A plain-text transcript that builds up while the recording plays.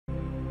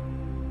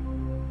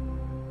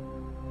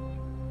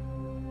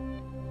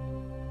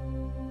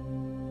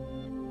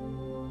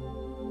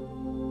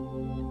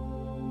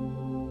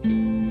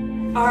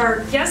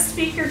Our guest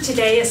speaker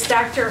today is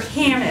Dr.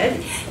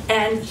 Hamid,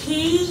 and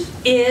he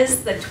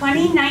is the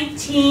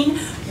 2019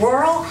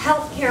 Rural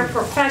Healthcare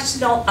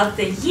Professional of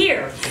the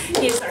Year.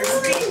 He's our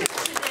speaker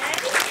today,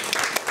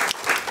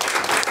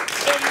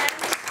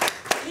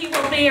 and he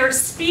will be our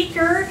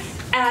speaker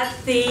at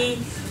the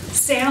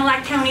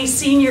Sanilac County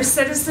Senior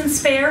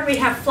Citizens Fair. We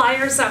have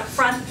flyers up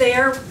front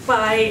there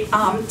by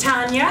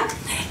Tanya,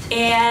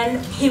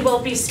 and he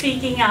will be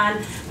speaking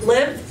on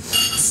Live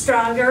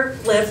Stronger,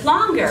 Live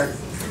Longer.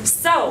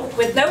 So,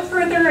 with no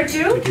further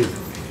ado. Thank you.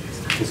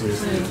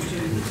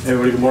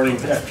 Everybody, good morning,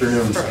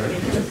 afternoon.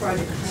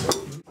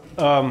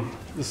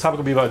 This topic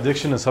will be about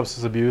addiction and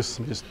substance abuse.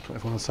 I'm just put my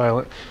phone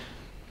silent.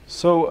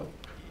 So,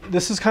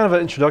 this is kind of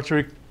an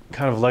introductory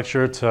kind of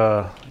lecture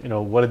to,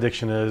 what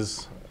addiction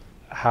is,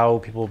 how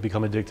people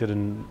become addicted,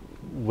 and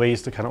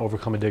ways to kind of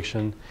overcome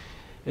addiction.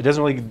 It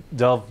doesn't really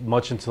delve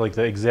much into like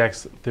the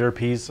exact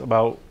therapies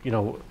about,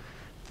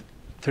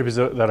 therapies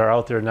that are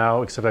out there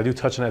now, except I do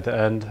touch on it at the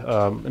end.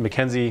 And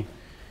McKenzie,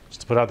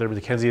 just to put out there,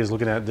 McKenzie is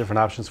looking at different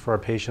options for our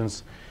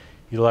patients,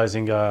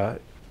 utilizing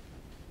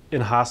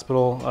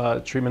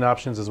in-hospital treatment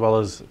options as well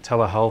as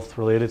telehealth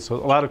related. So a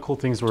lot of cool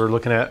things we're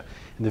looking at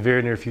in the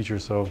very near future,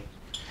 so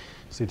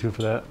stay tuned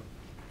for that.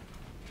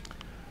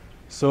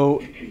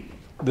 So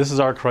this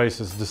is our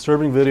crisis.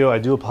 Disturbing video, I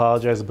do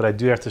apologize, but I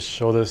do have to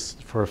show this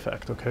for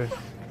effect, okay?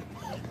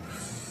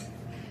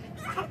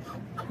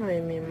 Ay,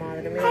 mi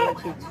madre, mira la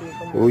chichi.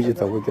 Uy,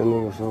 está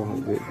volteando los ojos.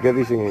 ¿Qué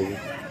dicen ellos?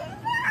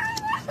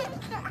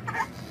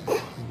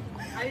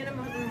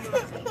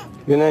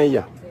 ¿Viene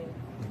ella?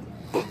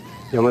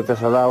 Llámate a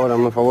Sala ahora,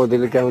 por favor,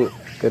 dile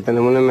que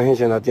tenemos una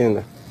emergencia en la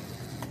tienda.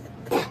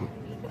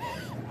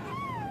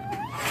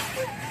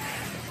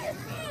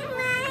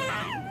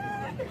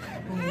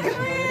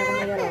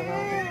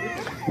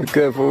 Be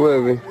careful,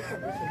 baby.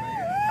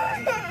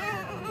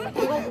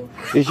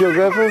 Is your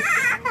girlfriend?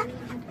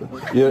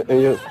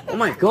 Oh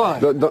my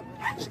God!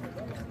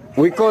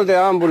 We call the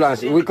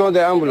ambulance. We call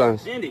the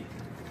ambulance. Andy.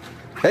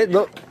 Hey,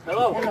 Hello.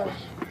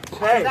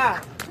 Hey.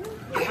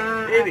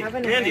 Baby,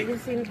 Andy. Andy.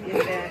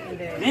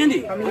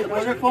 Andy.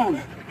 Where's her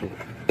phone?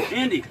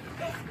 Andy.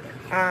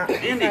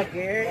 Andy.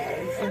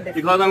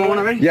 You called 911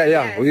 already?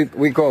 Yeah.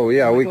 We call.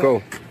 Yeah, we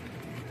call.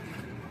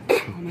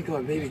 Oh my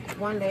God, baby.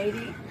 One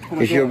lady. Oh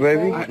my Is your God.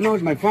 baby? No,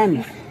 it's my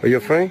friend. Are your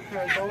friend?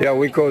 Yeah,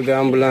 we call the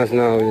ambulance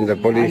now in the I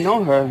police.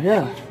 know her.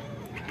 Yeah.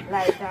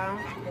 Like down.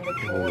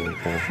 Oh my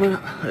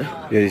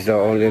God. Yeah, is that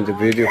only in the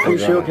video? For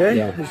Is she okay?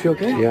 Yeah. Is she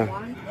okay? Yeah.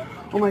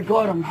 Oh my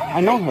God,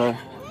 I know her.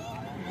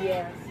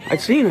 Yes.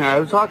 I've seen her. I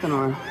was talking to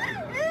her.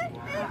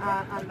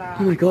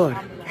 Oh my God.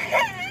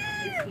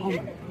 Oh.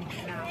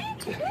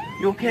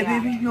 You okay,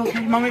 baby? You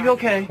okay? Mommy be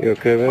okay. You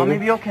okay, baby? Mommy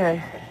be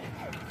okay.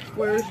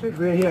 Where is she?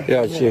 Right here.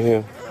 Yeah, she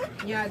here.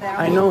 Yeah, that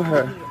I know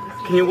her.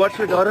 Can you watch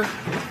your daughter?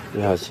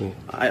 Yeah, she.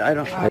 I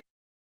don't. Wait.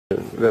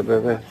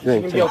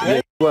 She'll be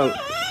okay? Well,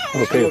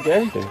 okay.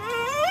 okay?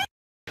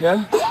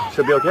 Yeah?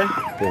 She'll be okay?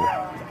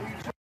 Yeah.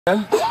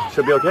 Yeah?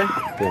 She'll be okay?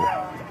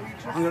 Yeah.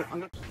 I'm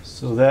gonna...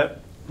 So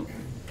that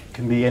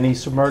can be any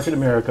supermarket in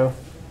America.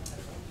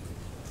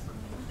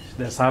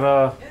 That's not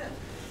a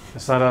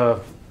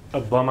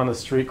bum on the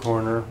street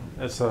corner.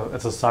 It's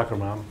a soccer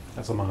mom.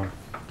 That's a mom.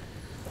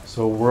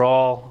 So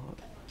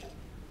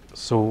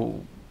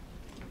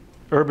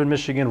urban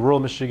Michigan, rural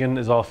Michigan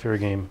is all fair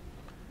game.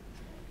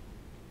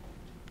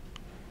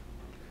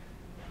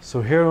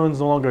 So heroin's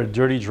no longer a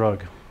dirty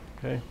drug,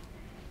 okay?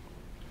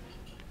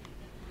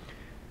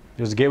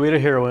 There's a gateway to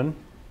heroin.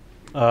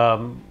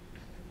 People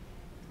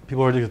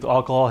who are addicted to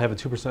alcohol have a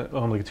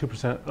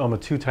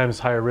 2 times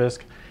higher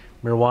risk.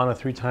 Marijuana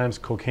 3 times,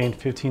 cocaine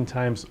 15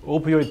 times,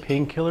 opioid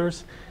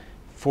painkillers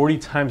 40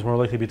 times more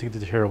likely to be addicted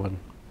to heroin.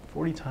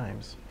 40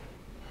 times.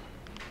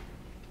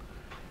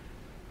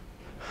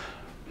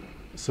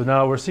 So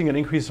now we're seeing an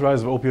increased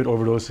rise of opioid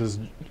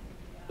overdoses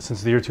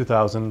since the year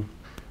 2000.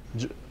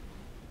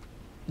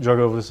 Drug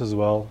overdose as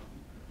well.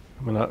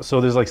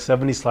 So there's like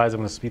 70 slides. I'm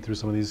going to speed through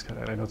some of these.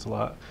 I know it's a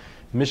lot.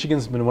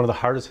 Michigan's been one of the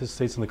hardest hit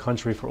states in the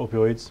country for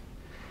opioids.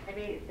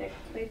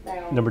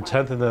 Number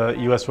 10th in the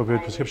U.S. for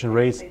opioid prescription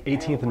rates,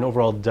 18th in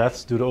overall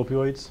deaths due to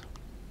opioids.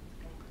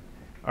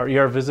 Our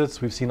ER visits,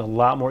 we've seen a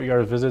lot more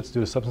ER visits due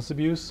to substance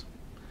abuse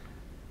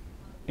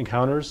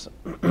encounters.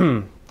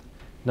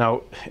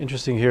 Now,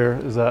 interesting here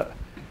is that,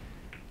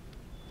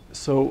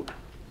 so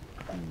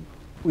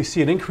we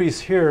see an increase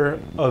here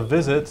of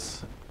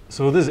visits.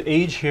 So this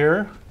age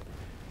here,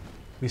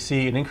 we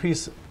see an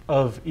increase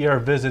of ER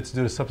visits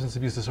due to substance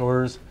abuse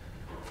disorders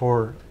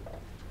for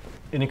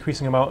an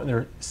increasing amount in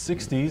their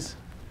 60s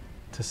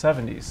to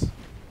 70s.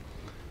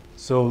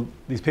 So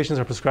these patients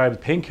are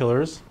prescribed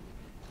painkillers,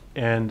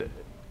 and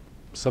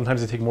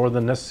sometimes they take more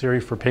than necessary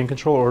for pain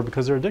control or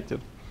because they're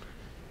addicted.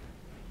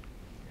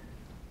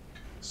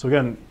 So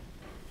again,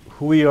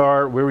 who we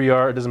are, where we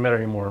are, it doesn't matter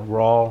anymore.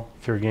 We're all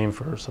fair game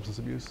for substance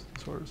abuse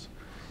disorders.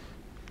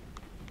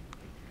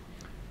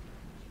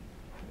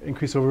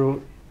 Increased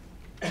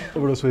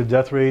overdose-related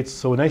death rates.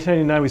 So in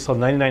 1999, we saw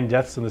 99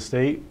 deaths in the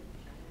state.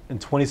 In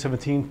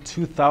 2017,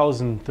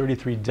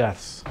 2,033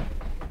 deaths.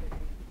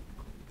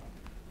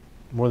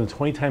 more than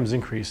 20 times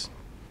increase.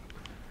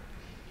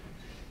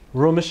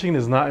 Rural Michigan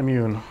is not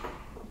immune.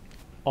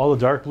 All the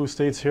dark blue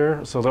states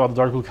here, so all the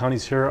dark blue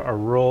counties here are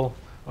rural,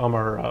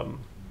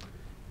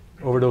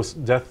 overdose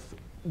death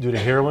due to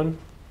heroin.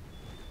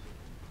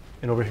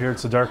 And over here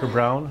it's a darker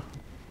brown.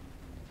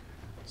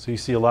 So you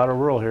see a lot of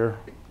rural here,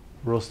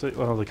 rural state,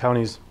 the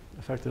counties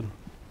affected.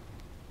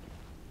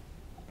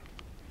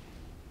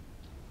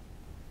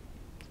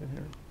 In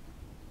here.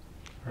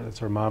 All right,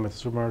 that's our mom at the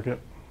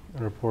supermarket,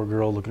 and our poor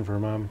girl looking for her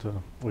mom to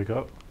wake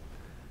up.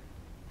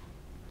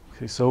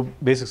 Okay, so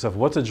basic stuff.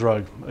 What's a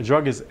drug? A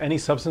drug is any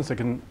substance that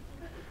can,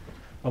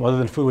 other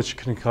than food, which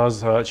can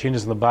cause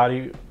changes in the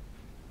body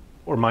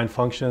or mind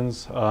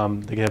functions. They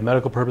can have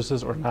medical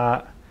purposes or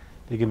not.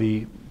 They can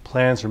be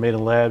plants or made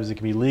in labs. It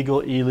can be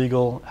legal,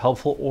 illegal,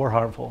 helpful, or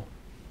harmful.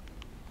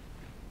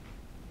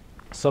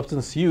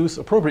 Substance use,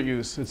 appropriate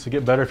use, it's to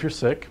get better if you're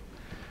sick,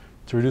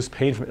 to reduce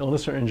pain from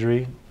illness or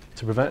injury,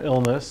 to prevent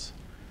illness,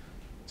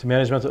 to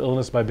manage mental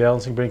illness by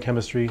balancing brain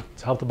chemistry,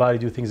 to help the body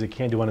do things it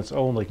can't do on its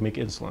own, like make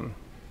insulin.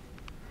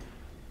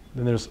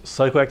 Then there's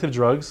psychoactive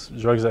drugs,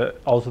 drugs that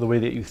alter the way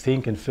that you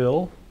think and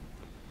feel,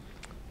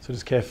 such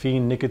as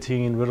caffeine,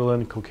 nicotine,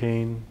 Ritalin,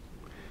 cocaine,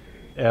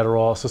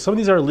 Adderall. So some of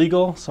these are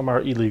legal, some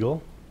are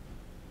illegal.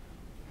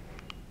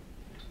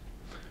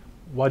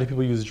 Why do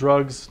people use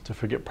drugs? To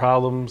forget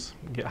problems,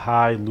 get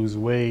high, lose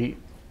weight,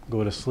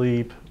 go to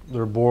sleep,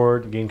 they're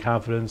bored, gain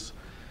confidence.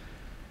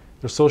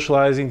 They're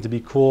socializing, to be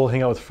cool,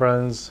 hang out with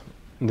friends,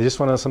 and they just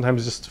want to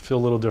sometimes just feel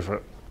a little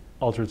different,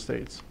 altered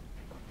states.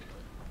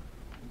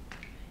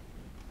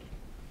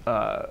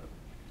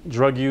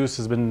 Drug use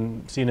has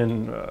been seen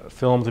in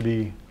film to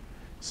be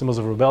symbols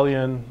of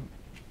rebellion,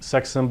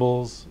 sex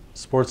symbols,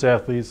 sports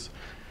athletes,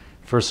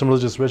 for some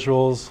religious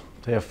rituals,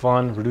 to have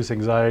fun, reduce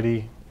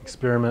anxiety,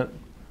 experiment,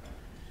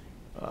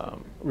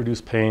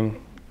 reduce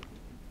pain.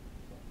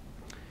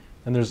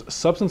 And there's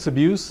substance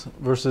abuse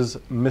versus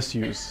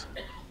misuse.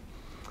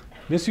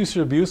 Misuse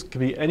or abuse can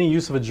be any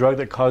use of a drug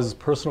that causes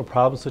personal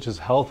problems such as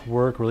health,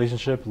 work,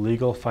 relationship,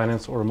 legal,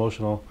 finance, or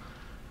emotional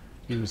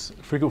use.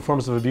 Frequent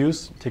forms of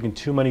abuse, taking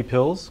too many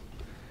pills.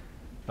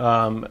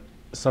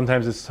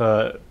 Sometimes it's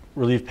to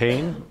relieve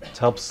pain, to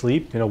help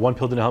sleep. You know, one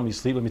pill didn't help me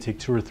sleep, let me take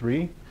 2 or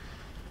 3.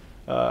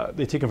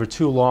 They take them for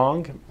too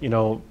long. You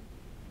know,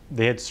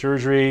 they had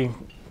surgery.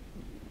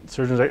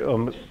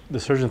 The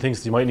surgeon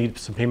thinks you might need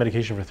some pain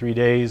medication for 3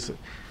 days.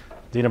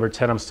 Day number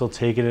 10, I'm still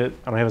taking it.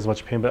 I don't have as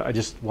much pain, but I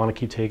just want to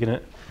keep taking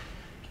it.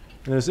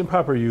 And there's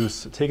improper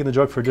use, taking the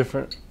drug for a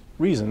different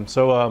reason.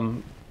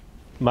 So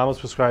mom was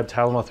prescribed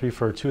Tylenol 3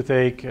 for a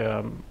toothache.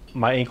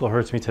 My ankle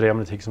hurts me today, I'm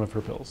going to take some of her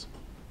pills.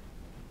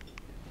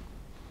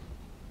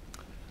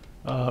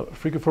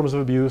 Frequent forms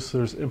of abuse,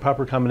 there's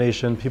improper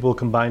combination. People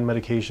combine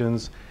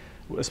medications,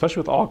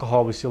 especially with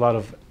alcohol. We see a lot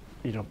of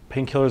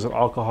painkillers and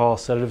alcohol,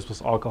 sedatives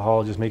plus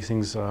alcohol just makes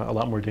things a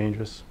lot more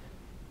dangerous.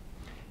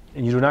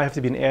 And you do not have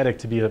to be an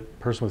addict to be a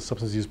person with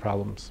substance use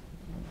problems.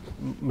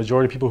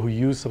 Majority of people who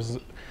use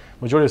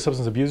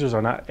substance abusers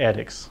are not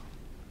addicts,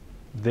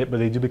 but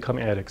they do become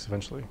addicts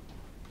eventually.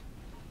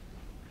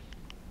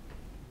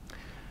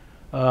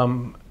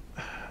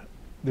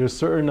 There's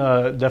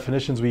certain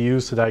definitions we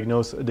use to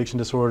diagnose addiction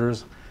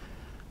disorders.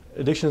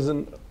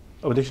 Addiction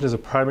is a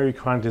primary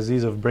chronic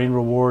disease of brain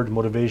reward,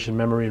 motivation,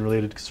 memory, and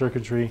related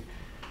circuitry.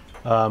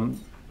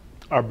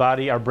 Our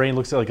brain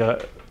looks at like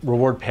a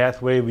reward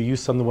pathway. We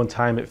use something one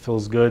time, it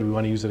feels good, we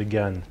want to use it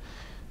again.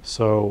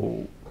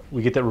 So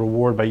we get that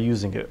reward by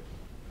using it.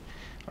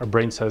 Our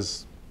brain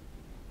says,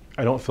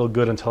 I don't feel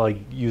good until I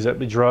use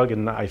that drug,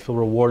 and I feel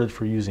rewarded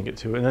for using it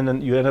too. And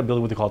then you end up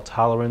building what they call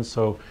tolerance.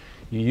 So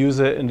you use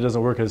it and it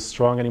doesn't work as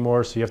strong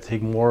anymore, so you have to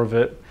take more of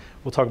it.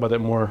 We'll talk about that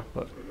more,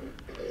 but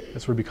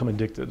that's where we become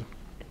addicted.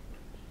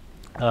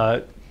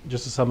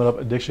 Just to sum it up,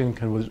 addiction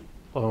can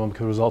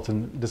result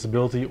in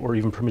disability or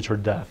even premature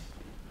death.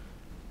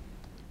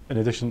 In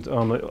addition, it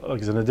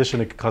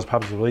can cause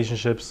problems with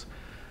relationships,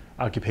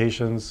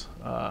 occupations,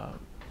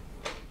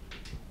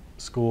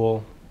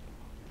 school.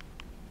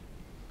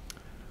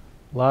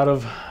 A lot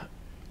of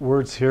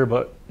words here,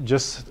 but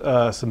just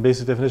some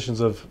basic definitions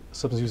of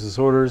substance use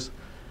disorders.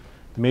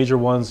 The major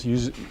ones,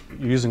 you're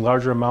using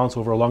larger amounts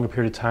over a longer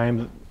period of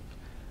time.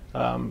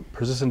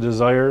 Persistent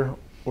desire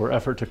or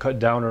effort to cut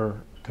down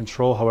or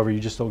control, however, you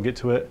just don't get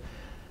to it.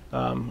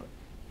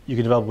 You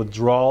can develop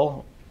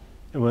withdrawal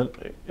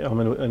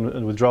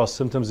and withdrawal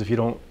symptoms if you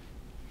don't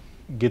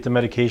get the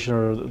medication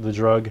or the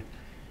drug.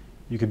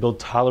 You can build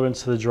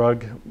tolerance to the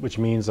drug, which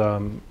means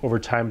over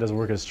time it doesn't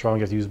work as strong.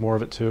 You have to use more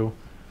of it too.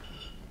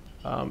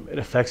 It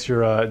affects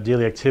your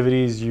daily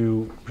activities.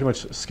 You pretty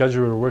much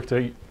schedule your work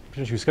day.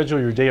 You schedule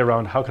your day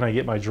around how can I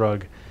get my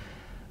drug.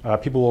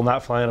 People will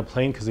not fly on a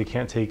plane because they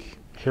can't take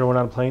heroin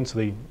on a plane, so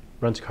they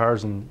rent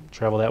cars and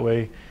travel that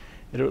way.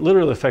 It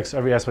literally affects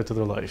every aspect of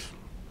their life.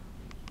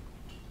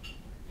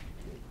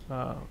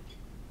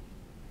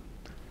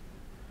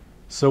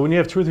 So when you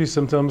have 2 or 3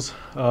 symptoms,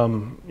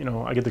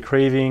 I get the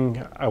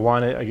craving, I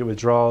want it, I get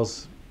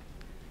withdrawals.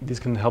 These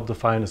can help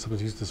define a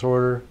substance use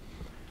disorder.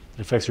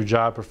 It affects your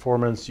job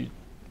performance.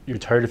 You're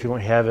tired if you don't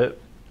have it.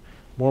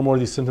 More and more of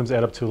these symptoms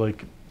add up to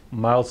like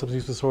mild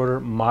substance use disorder,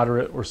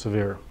 moderate, or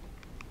severe.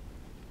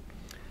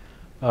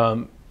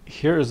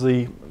 Here is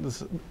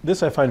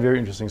this I find very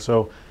interesting.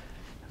 So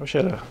I wish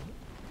I had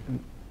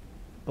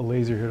a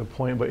laser here to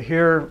point, but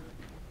here,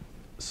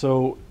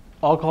 so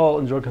alcohol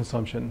and drug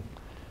consumption,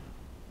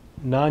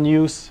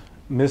 non-use,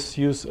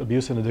 misuse,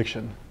 abuse, and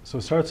addiction. So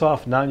it starts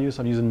off non-use,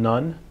 I'm using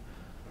none.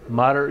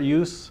 Moderate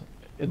use,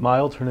 and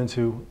mild turn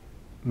into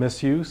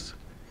misuse.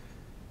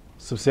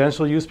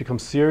 Substantial use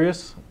becomes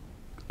serious,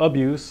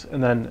 abuse,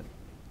 and then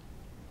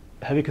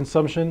heavy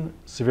consumption,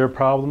 severe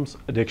problems,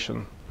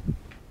 addiction.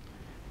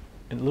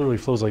 And it literally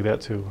flows like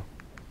that too.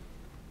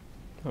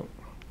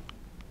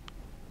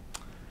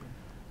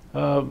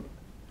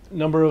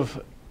 Number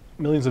of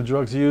millions of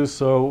drugs used,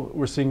 so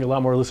we're seeing a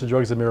lot more illicit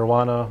drugs than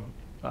marijuana,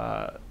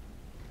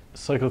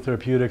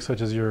 psychotherapeutics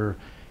such as your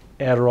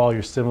Adderall,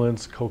 your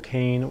stimulants,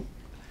 cocaine,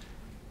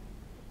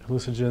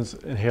 hallucinogens,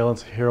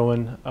 inhalants,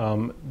 heroin.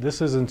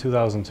 This is in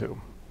 2002.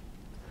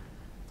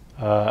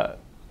 I'm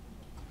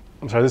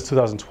sorry, this is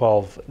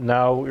 2012.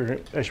 Now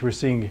we're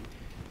seeing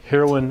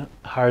heroin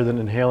higher than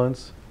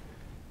inhalants,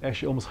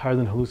 actually almost higher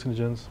than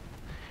hallucinogens.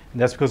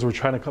 And that's because we're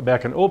trying to cut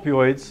back on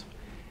opioids,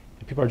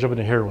 and people are jumping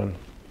to heroin.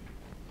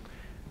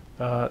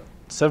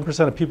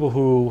 7% of people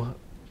who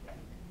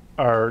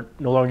are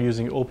no longer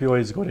using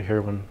opioids go to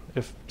heroin.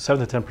 If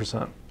 7 to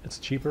 10%, it's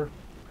cheaper,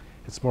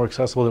 it's more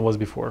accessible than it was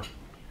before.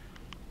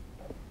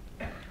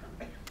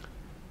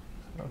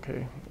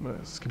 Okay, I'm going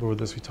to skip over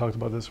this. We talked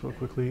about this real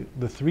quickly.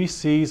 The 3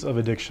 C's of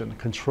addiction: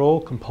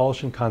 control,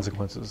 compulsion,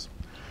 consequences.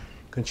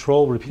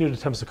 Control, repeated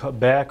attempts to cut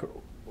back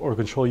or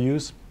control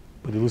use,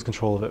 but you lose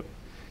control of it.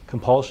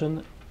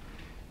 Compulsion,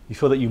 you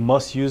feel that you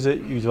must use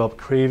it, you develop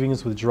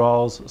cravings,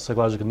 withdrawals,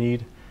 psychological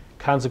need.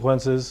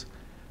 Consequences,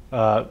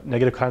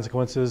 negative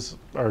consequences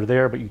are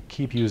there, but you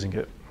keep using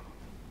it.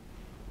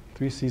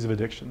 3 C's of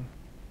addiction.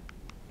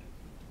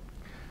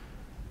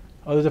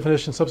 Other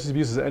definition: substance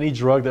abuse is any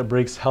drug that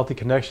breaks healthy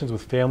connections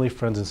with family,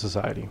 friends, and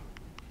society.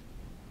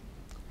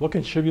 What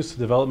contributes to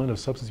the development of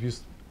substance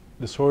abuse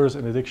disorders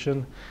and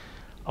addiction?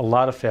 A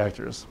lot of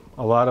factors,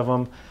 a lot of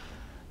them.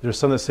 There's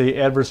some that say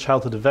adverse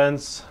childhood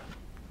events,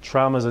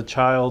 trauma as a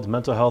child,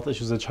 mental health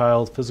issues as a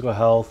child, physical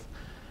health.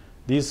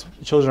 These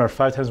children are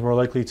 5 times more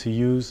likely to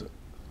use,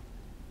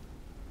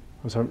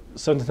 7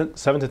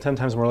 to 10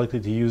 times more likely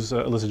to use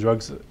illicit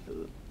drugs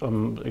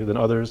than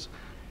others.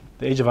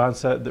 The age of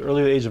onset, the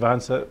earlier the age of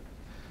onset,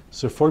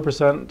 so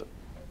 40%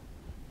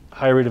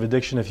 higher rate of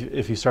addiction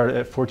if you start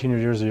at 14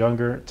 years or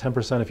younger,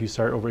 10% if you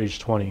start over age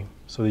 20.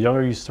 So the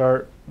younger you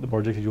start, the more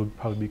addicted you'll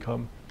probably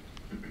become.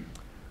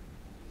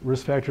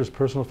 Risk factors,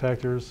 personal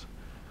factors,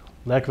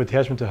 lack of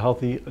attachment to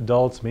healthy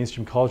adults,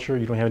 mainstream culture,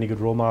 you don't have any good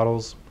role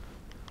models,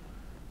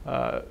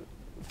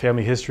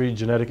 family history,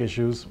 genetic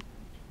issues,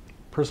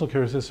 personal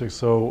characteristics,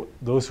 so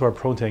those who are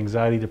prone to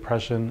anxiety,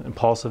 depression,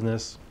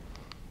 impulsiveness,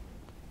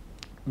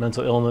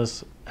 mental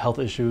illness, health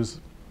issues,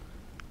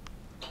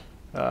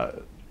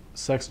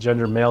 sex,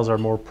 gender, males are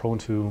more prone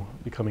to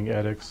becoming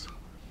addicts.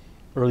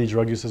 Early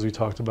drug use, as we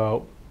talked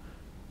about.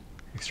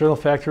 External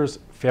factors,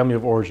 family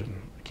of origin.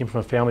 I came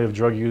from a family of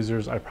drug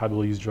users, I probably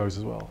will use drugs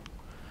as well.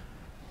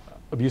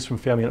 Abuse from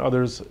family and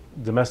others,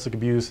 domestic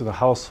abuse in the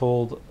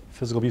household,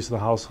 physical abuse in the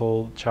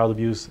household, child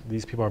abuse,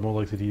 these people are more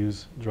likely to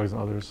use drugs than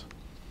others.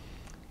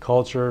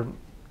 Culture,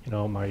 you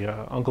know, my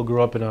uncle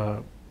grew up in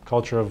a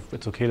culture of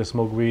it's okay to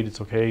smoke weed,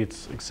 it's okay,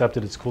 it's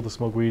accepted, it's cool to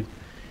smoke weed.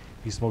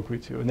 He smoked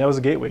weed too. And that was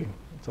a gateway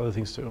to other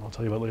things too, I'll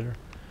tell you about later.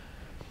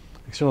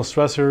 External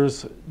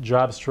stressors,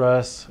 job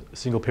stress,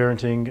 single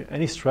parenting,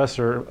 any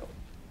stressor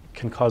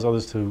can cause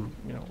others to,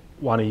 you know,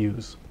 want to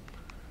use.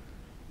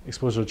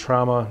 Exposure to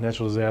trauma,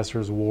 natural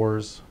disasters,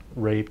 wars,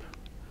 rape.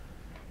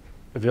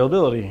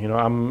 Availability, you know,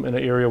 I'm in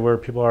an area where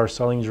people are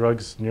selling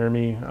drugs near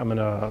me. I'm in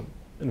an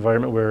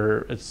environment where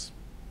it's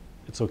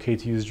okay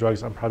to use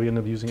drugs. I'm probably going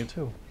to end up using it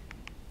too.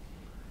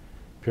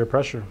 Peer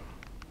pressure.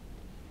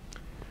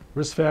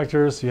 Risk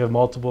factors, you have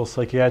multiple: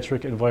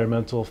 psychiatric,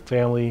 environmental,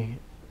 family,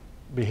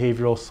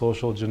 behavioral,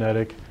 social,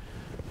 genetic.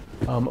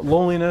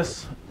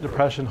 Loneliness,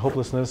 depression,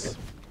 hopelessness,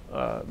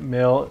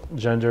 male,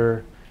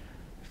 gender,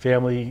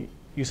 family,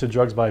 use of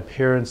drugs by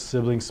parents,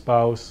 siblings,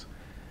 spouse.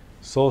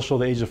 Social,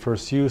 the age of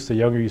first use, the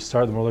younger you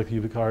start, the more likely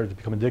you are to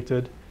become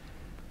addicted.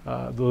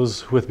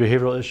 Those with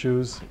behavioral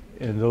issues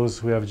and those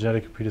who have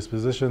genetic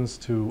predispositions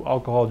to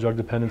alcohol, drug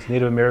dependence.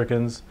 Native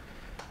Americans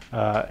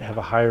have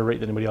a higher rate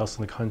than anybody else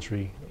in the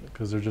country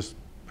because they're just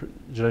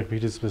genetic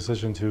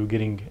predisposition to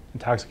getting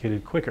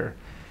intoxicated quicker.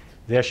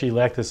 They actually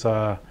lack this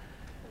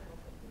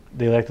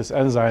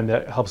enzyme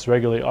that helps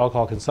regulate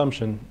alcohol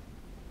consumption.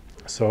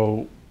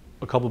 So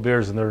a couple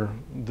beers and they're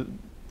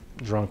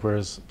drunk,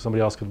 whereas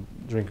somebody else could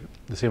drink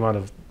the same amount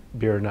of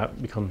beer and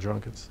not become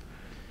drunk.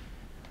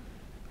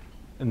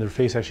 And their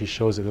face actually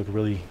shows it. They look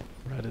really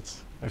red.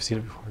 I've seen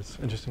it before. It's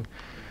interesting.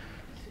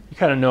 You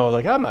kind of know,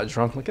 like, I'm not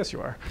drunk. Like, yes,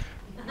 you are.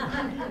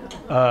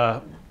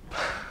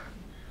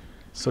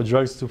 So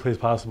drugs do play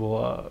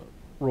possible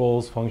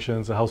roles,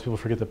 functions. It helps people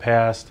forget the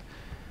past,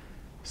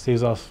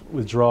 staves off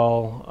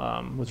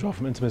withdrawal, withdrawal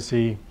from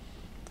intimacy,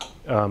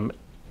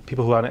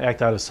 people who want to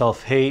act out of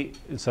self-hate,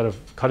 instead of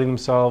cutting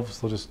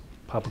themselves, they'll just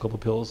pop a couple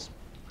pills.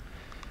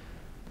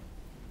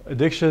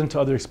 Addiction to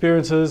other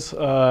experiences.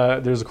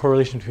 There's a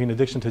correlation between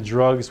addiction to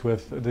drugs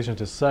with addiction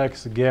to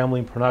sex,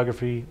 gambling,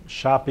 pornography,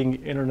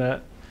 shopping,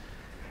 internet.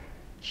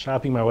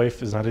 Shopping, my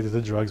wife is not addicted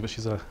to drugs, but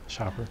she's a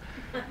shopper.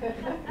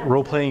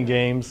 Role-playing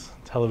games,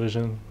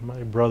 television.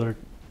 My brother,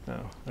 no,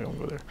 I don't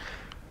go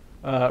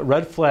there.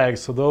 Red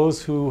flags, so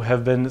those who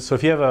have been, so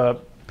if you have a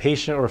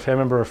patient or a family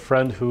member or a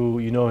friend who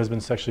you know has been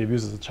sexually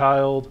abused as a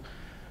child,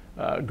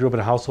 grew up in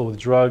a household with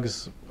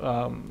drugs,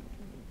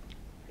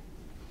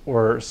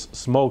 or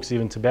smokes,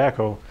 even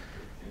tobacco,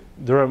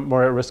 they're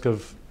more at risk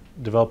of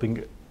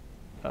developing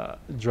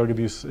drug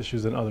abuse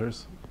issues than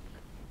others.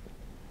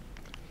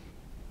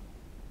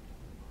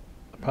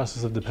 The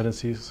process of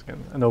dependencies,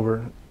 again, I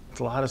know it's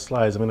a lot of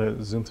slides. I'm going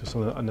to zoom through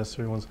some of the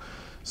unnecessary ones.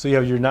 So you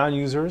have your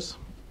non-users,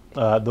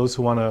 those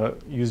who want to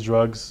use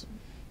drugs,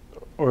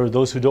 or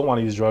those who don't want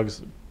to use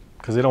drugs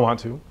because they don't want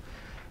to.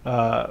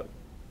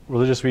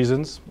 Religious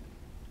reasons.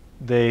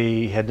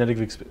 They had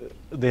negative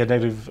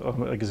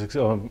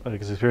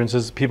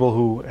experiences. People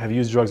who have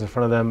used drugs in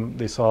front of them,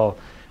 they saw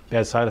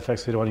bad side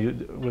effects. They don't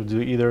want to do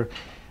it either.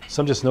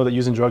 Some just know that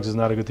using drugs is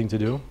not a good thing to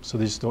do, so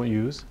they just don't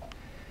use.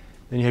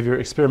 Then you have your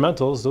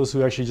experimentals, those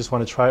who actually just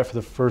want to try it for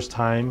the first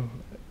time,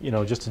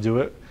 just to do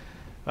it.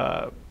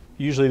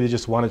 Usually they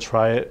just want to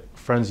try it.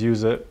 Friends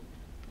use it.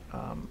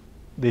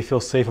 They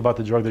feel safe about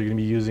the drug they're going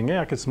to be using. Yeah,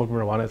 I could smoke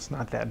marijuana. It's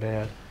not that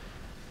bad.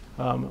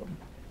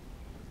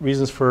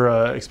 Reasons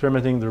for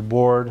experimenting: they're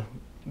bored.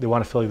 They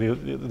want to feel like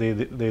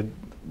they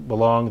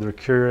belong. They're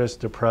curious,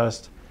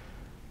 depressed.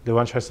 They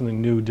want to try something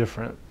new,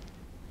 different.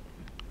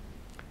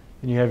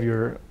 And you have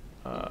your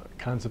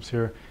concepts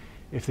here.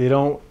 If they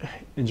don't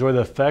enjoy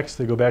the effects,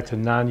 they go back to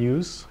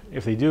non-use.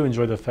 If they do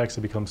enjoy the effects,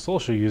 they become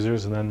social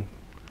users. And then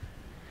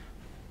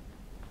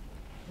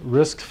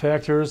risk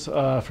factors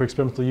for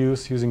experimental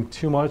use: using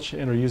too much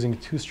and or using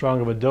too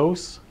strong of a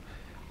dose.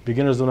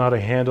 Beginners don't know how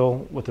to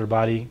handle what their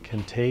body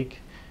can take.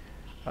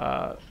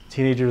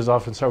 Teenagers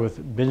often start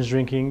with binge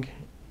drinking,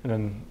 and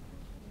then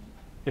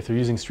if they're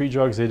using street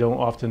drugs, they don't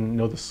often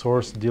know the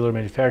source, dealer,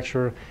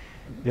 manufacturer.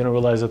 They don't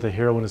realize that the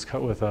heroin is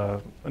cut with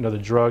another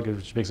drug,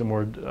 which makes it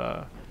more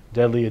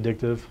deadly,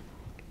 addictive.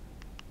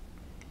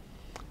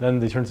 Then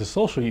they turn to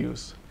social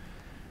use.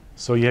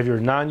 So you have your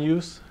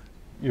non-use,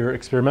 your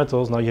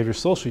experimentals, now you have your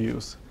social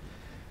use.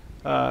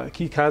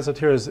 Key concept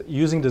here is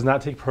using does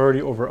not take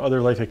priority over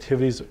other life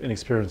activities and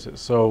experiences.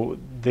 So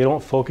they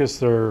don't focus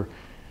their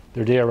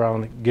day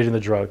around getting the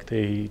drug.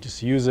 They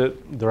just use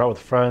it. They're out with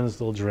friends,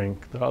 they'll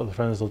drink. They're out with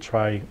friends, they'll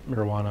try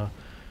marijuana.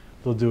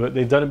 They'll do it.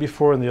 They've done it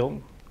before and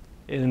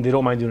they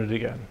don't mind doing it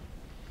again.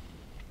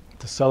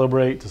 To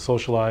celebrate, to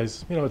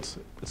socialize,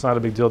 it's not a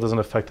big deal. It doesn't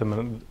affect them.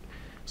 And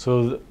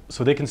so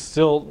they can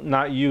still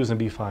not use and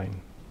be fine,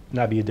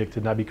 not be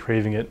addicted, not be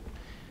craving it.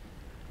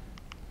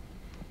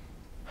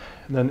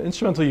 And then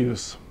instrumental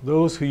use,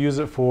 those who use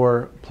it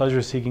for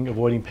pleasure seeking,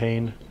 avoiding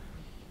pain.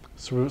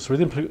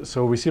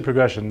 So we see a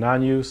progression: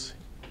 non-use,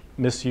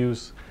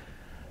 misuse,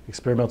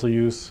 experimental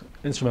use,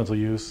 instrumental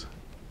use.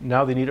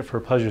 Now they need it for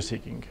pleasure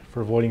seeking,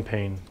 for avoiding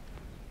pain.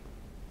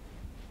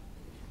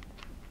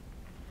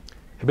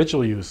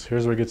 Habitual use,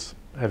 here's where it gets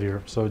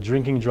heavier. So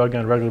drinking drug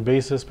on a regular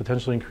basis,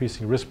 potentially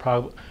increasing risk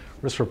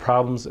for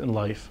problems in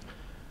life.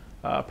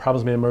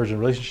 Problems may emerge in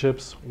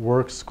relationships,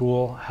 work,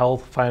 school,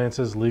 health,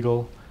 finances,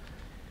 legal.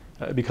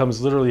 It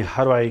becomes literally,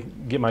 how do I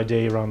get my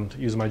day around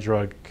using my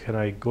drug? Can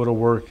I go to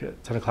work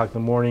at 10 o'clock in the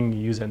morning,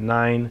 use at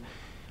 9?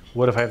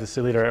 What if I have to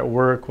stay later at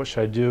work? What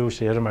should I do?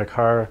 Should I get in my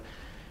car?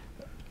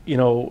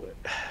 I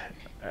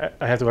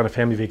have to go on a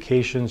family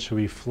vacation. Should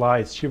we fly?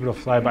 It's cheaper to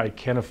fly, but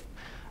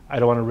I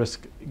don't want to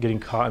risk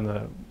getting caught in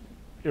the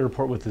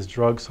airport with this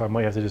drug, so I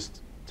might have to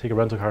just take a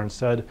rental car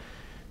instead.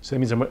 So that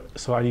means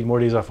I need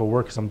more days off of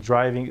work because I'm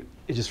driving.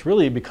 It just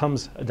really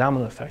becomes a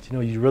domino effect.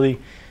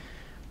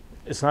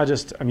 It's not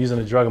just I'm using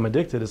a drug, I'm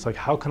addicted. It's like,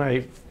 how can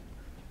I,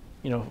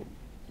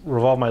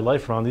 revolve my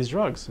life around these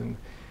drugs? And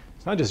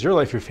it's not just your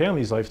life, your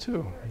family's life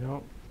too.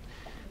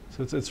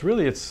 So it's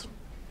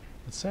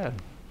sad.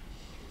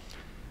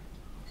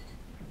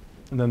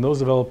 And then those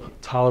develop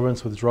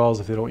tolerance, withdrawals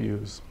if they don't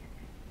use.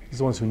 These are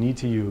the ones who need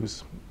to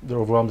use. They're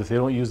overwhelmed. If they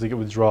don't use, they get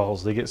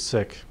withdrawals. They get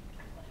sick.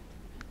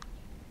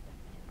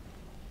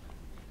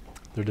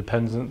 They're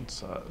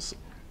dependent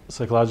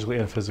psychologically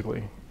and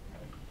physically.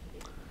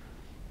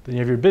 Then you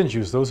have your binge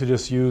use, those who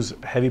just use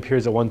heavy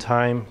periods at one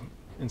time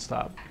and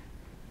stop.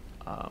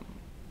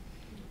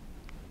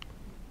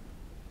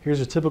 Here's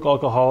a typical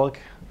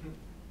alcoholic.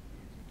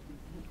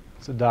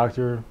 It's a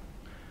doctor,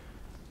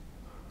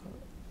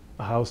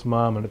 a house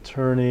mom, an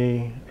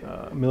attorney,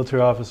 a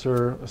military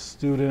officer, a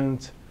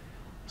student.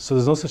 So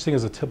there's no such thing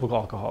as a typical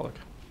alcoholic.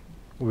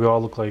 We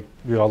all look like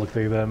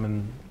them,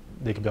 and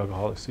they could be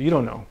alcoholics. So you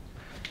don't know.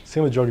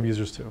 Same with drug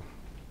abusers too.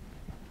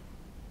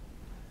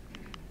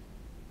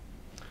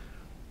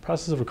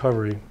 Process of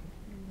recovery.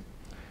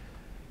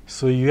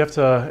 So you have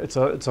to. It's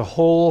a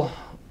whole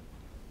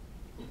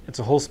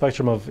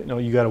spectrum of,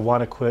 you got to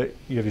want to quit.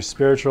 You have your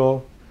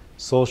spiritual,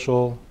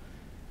 social,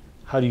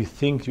 how do you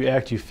think, do you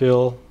act, do you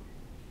feel?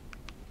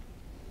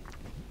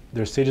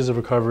 There's stages of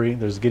recovery.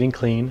 There's getting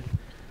clean.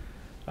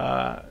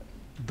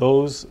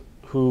 Those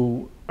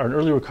who are in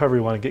early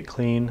recovery want to get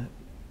clean.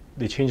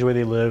 They change the way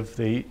they live.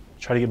 They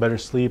try to get better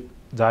sleep,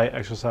 diet,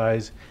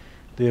 exercise.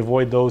 They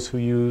avoid those who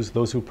use,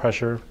 those who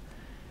pressure.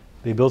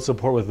 They build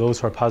support with those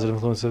who are positive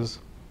influences.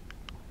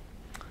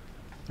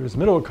 There's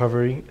middle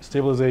recovery,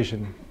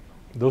 stabilization.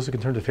 Those who can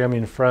turn to family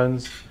and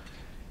friends,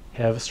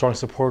 have strong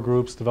support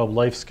groups, develop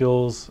life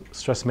skills,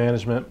 stress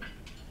management,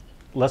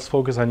 less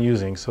focus on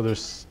using. So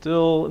there's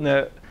still in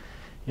that,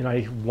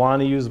 I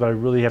want to use, but I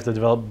really have to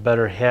develop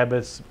better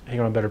habits, hang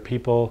around better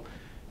people,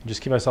 and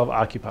just keep myself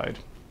occupied.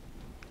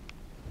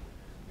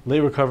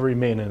 Late recovery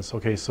maintenance.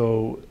 Okay,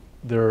 so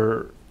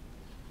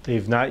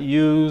they've not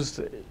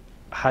used.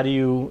 How do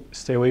you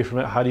stay away from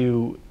it? How do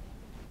you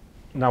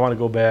not want to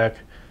go back?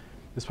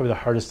 This is probably the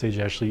hardest stage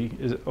actually,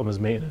 is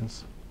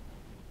maintenance.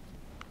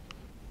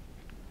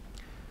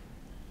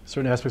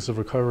 Certain aspects of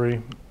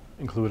recovery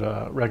include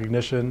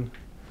recognition,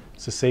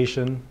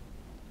 cessation,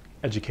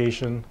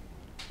 education,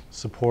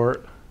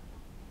 support,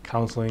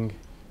 counseling,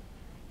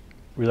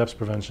 relapse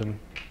prevention,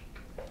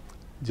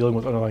 dealing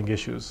with underlying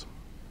issues.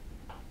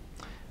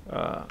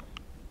 Let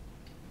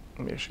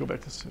me actually go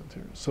back to this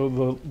here.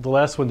 So the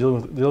last one, dealing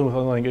with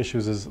underlying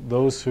issues, is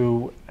those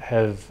who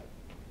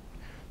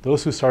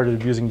started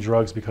abusing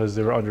drugs because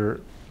they were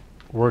under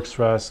work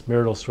stress,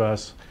 marital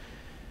stress.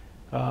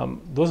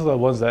 Those are the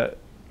ones that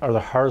are the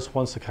hardest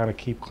ones to kind of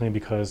keep clean,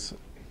 because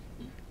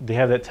they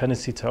have that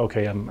tendency to,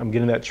 okay, I'm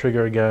getting that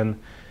trigger again.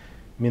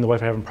 Me and the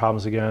wife are having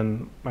problems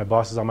again. My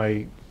boss is on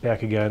my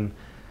back again.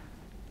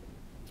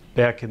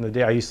 Back in the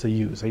day, I used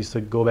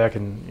to go back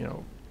and,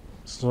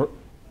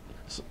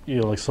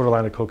 like sort of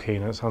line of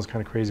cocaine. That sounds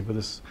kind of crazy,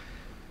 but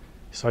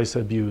so I used to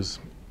abuse,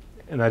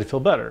 and I'd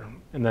feel better,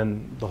 and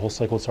then the whole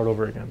cycle would start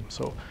over again.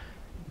 So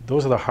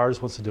those are the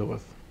hardest ones to deal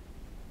with.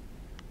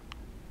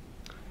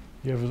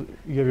 You have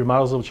your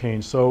models will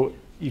change. So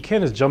you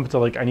can't just jump into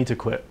like, I need to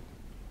quit.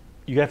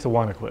 You have to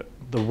want to quit.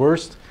 The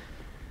worst,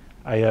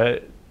 I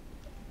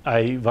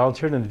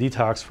volunteered in a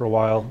detox for a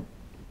while,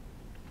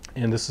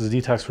 and this is a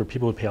detox where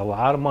people would pay a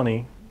lot of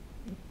money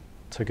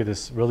to get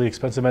this really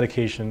expensive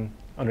medication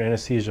under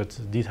anesthesia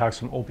to detox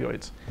from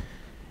opioids.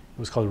 It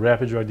was called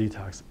rapid drug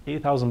detox,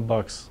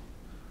 $8,000,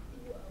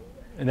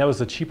 and that was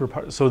the cheaper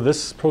part. So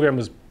this program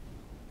was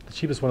the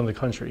cheapest one in the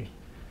country.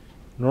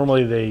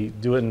 Normally they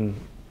do it in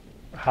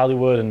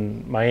Hollywood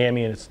and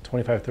Miami, and it's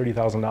 $25,000,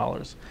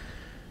 $30,000.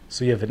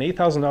 So you have an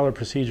 $8,000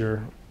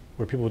 procedure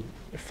where people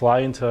would fly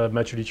into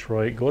Metro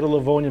Detroit, go to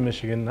Livonia,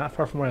 Michigan, not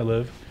far from where I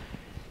live,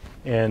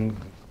 and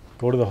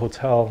go to the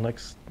hotel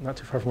not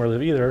too far from where I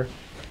live either.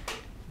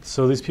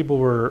 So these people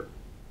were,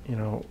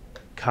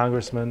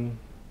 congressmen,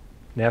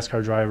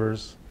 NASCAR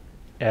drivers,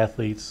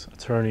 athletes,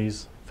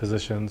 attorneys,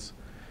 physicians,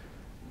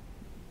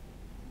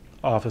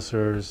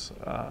 officers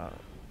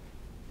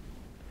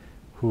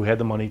who had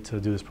the money to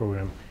do this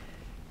program.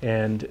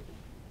 And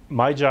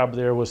my job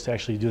there was to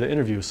actually do the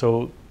interview.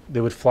 So they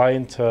would fly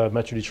into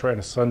Metro Detroit on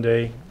a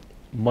Sunday.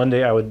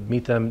 Monday, I would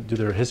meet them, do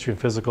their history and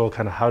physical,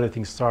 kind of how did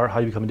things start, how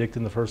you become addicted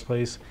in the first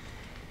place.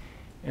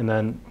 And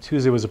then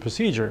Tuesday was a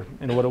procedure.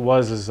 And what it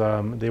was is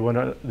they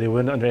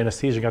went under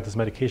anesthesia and got this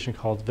medication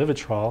called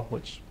Vivitrol,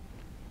 which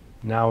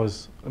now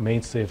is a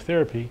mainstay of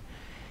therapy.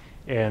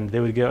 And they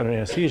would get under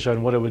anesthesia,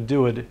 and what it would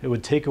do, it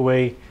would take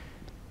away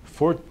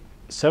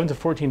 7 to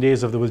 14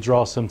 days of the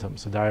withdrawal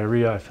symptoms. So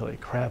diarrhea, I feel like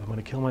crap, I'm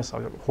gonna kill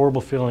myself, I have a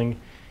horrible feeling.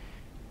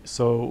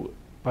 So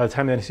by the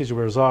time the anesthesia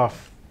wears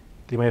off,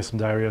 they might have some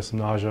diarrhea, some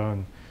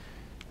nausea,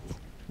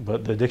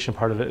 but the addiction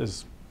part of it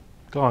is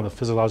gone. The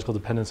physiological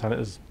dependence on it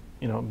is,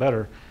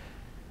 better.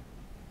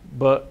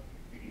 But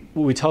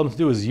what we tell them to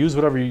do is use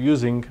whatever you're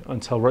using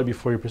until right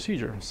before your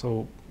procedure.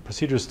 So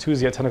procedure is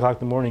Tuesday at 10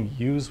 o'clock in the morning.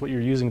 Use what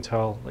you're using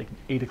till like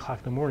 8 o'clock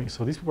in the morning.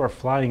 So these people are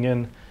flying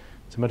in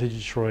to Metro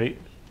Detroit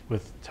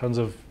with tons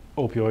of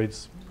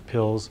opioids,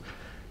 pills,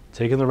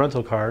 taking the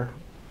rental car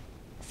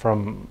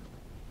from,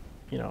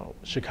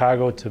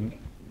 Chicago to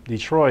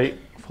Detroit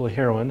full of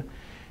heroin,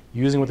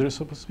 using what they're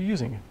supposed to be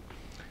using.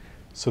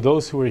 So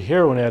those who were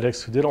heroin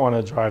addicts who didn't want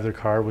to drive their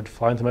car would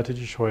fly into Metro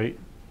Detroit,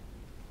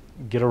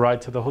 get a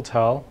ride to the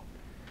hotel.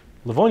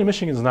 Livonia,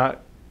 Michigan is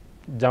not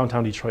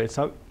downtown Detroit. It's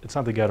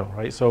not the ghetto,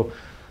 right? So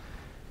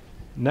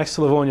next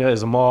to Livonia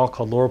is a mall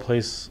called Laurel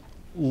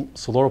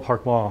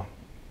Park Mall.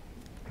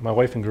 My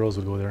wife and girls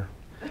would go there.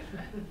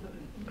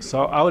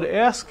 So I would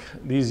ask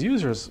these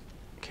users,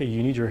 okay,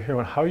 you need your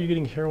heroin. How are you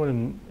getting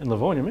heroin in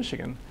Livonia,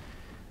 Michigan?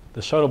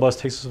 The shuttle bus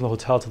takes us from the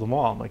hotel to the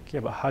mall. I'm like, yeah,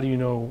 but how do you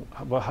know,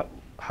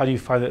 how do you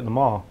find it in the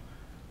mall?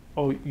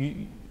 Oh,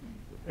 you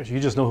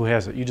just know who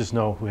has it. You just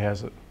know who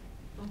has it.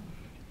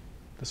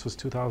 This was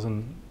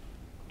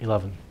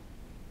 2011.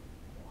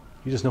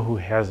 You just know who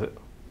has it.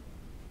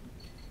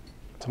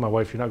 I told my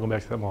wife, you're not going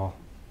back to that mall.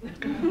 I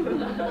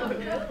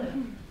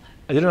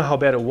didn't know how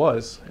bad it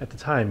was at the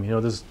time.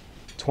 This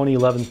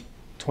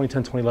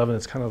 2010, 2011,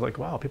 it's kind of like,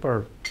 wow, people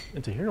are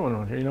into heroin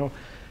around here,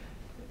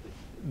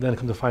 Then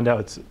come to find out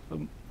it's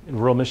in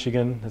rural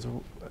Michigan.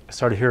 I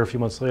started here a few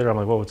months later. I'm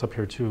like, whoa, it's up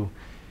here too.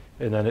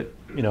 And then it,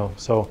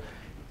 so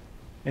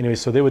anyway,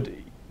 so they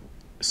would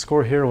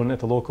score heroin at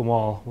the local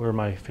mall where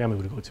my family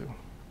would go to.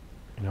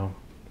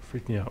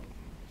 Freaked me out.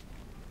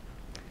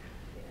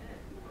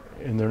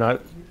 And they're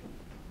not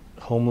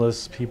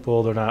homeless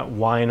people. They're not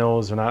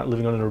winos. They're not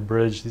living under a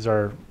bridge. These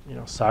are,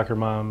 soccer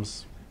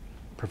moms,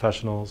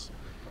 professionals.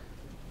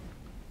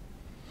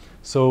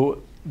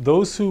 So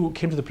those who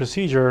came to the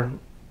procedure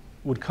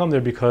would come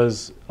there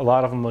because a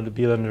lot of them would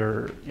be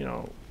under,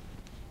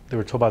 they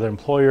were told by their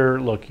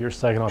employer, look, you're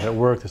slacking off at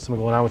work, there's something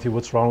going on with you,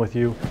 what's wrong with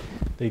you?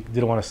 They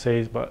didn't want to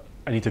say, but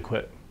I need to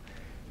quit.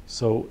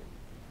 So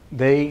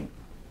they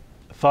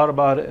thought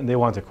about it and they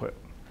wanted to quit.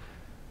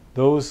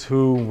 Those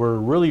who were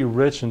really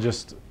rich and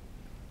just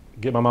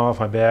get my mom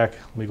off my back,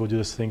 let me go do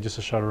this thing just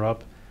to shut her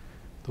up,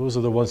 those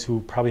are the ones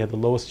who probably had the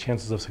lowest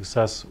chances of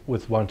success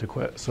with wanting to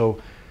quit.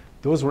 So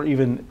those were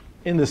even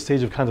in this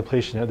stage of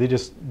contemplation. They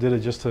just did it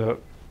just to,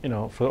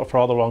 for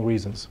all the wrong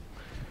reasons.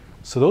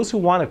 So those who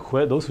want to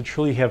quit, those who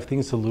truly have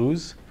things to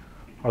lose,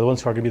 are the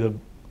ones who are going to be the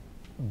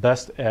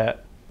best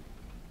at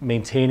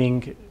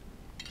maintaining,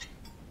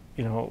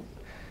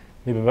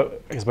 maybe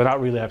by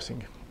not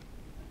relapsing.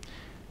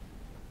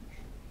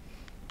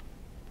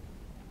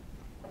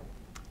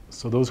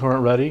 So those who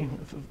aren't ready,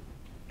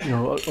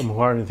 who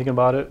aren't even thinking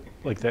about it,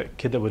 like that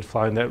kid that would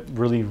find that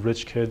really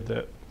rich kid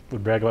that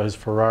would brag about his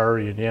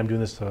Ferrari and, yeah, I'm doing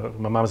this,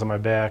 my mom's on my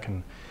back,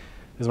 and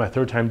this is my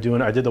third time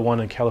doing it. I did the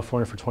one in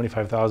California for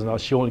 $25,000.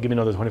 She won't give me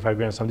another 25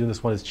 grand, so I'm doing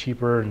this one that's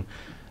cheaper, and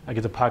I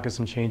get to pocket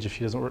some change if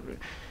she doesn't work.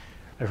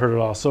 I've heard it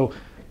all. So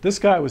this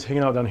guy was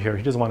hanging out down here.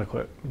 He doesn't want to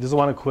quit. He doesn't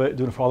want to quit,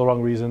 doing it for all the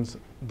wrong reasons.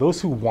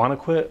 Those who want to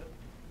quit,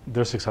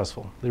 they're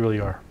successful. They really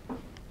are.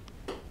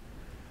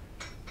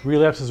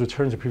 Relapse is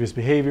return to previous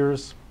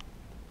behaviors.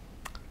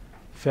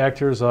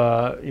 Factors,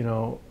 for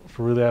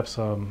relapse,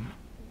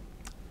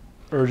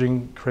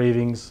 urging,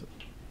 cravings,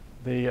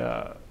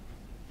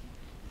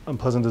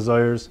 unpleasant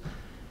desires.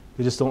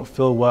 They just don't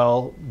feel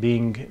well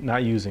being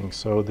not using,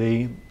 so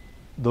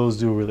those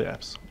do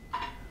relapse.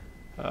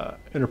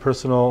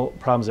 Interpersonal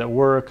problems at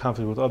work,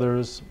 conflict with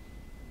others.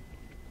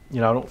 I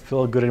don't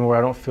feel good anymore.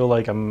 I don't feel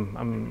like I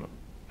don't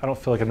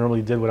feel like I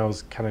normally did when I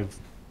was kind of,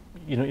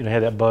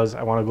 had that buzz.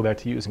 I want to go back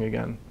to using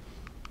again.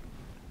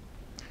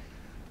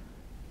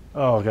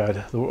 Oh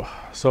God.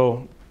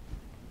 So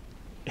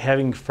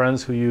having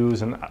friends who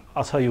use, and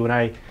I'll tell you, when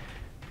I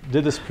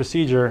did this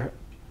procedure,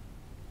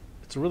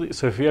 it's really,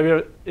 so if you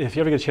ever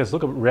get a chance,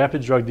 look up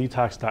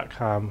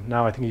rapiddrugdetox.com.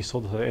 Now I think he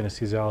sold it to the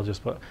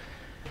anesthesiologist,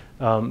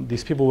 but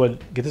these people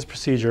would get this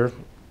procedure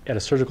at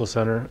a surgical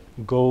center,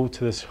 go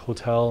to this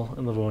hotel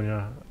in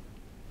Livonia.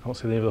 I won't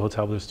say the name of the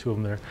hotel, but there's two of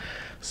them there.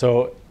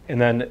 So,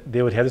 and then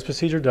they would have this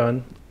procedure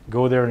done,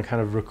 go there and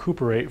kind of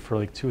recuperate for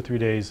like 2 or 3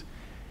 days,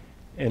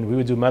 and we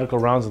would do medical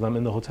rounds of them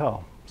in the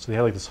hotel. So they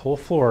had like this whole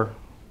floor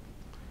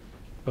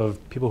of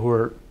people who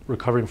were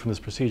recovering from this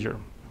procedure,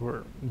 who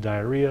were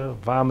diarrhea,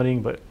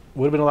 vomiting, but it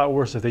would have been a lot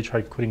worse if they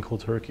tried quitting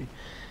cold turkey.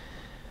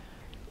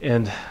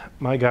 And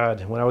my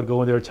God, when I would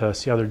go in there to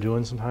see how they're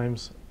doing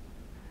sometimes,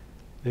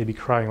 they'd be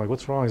crying like,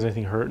 what's wrong? Is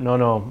anything hurt?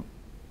 No,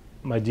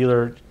 my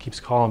dealer keeps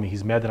calling me.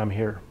 He's mad that I'm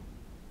here.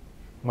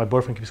 My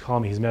boyfriend keeps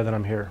calling me. He's mad that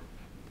I'm here.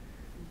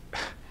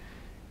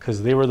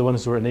 Because they were the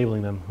ones who were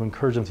enabling them, who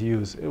encouraged them to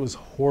use. It was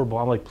horrible.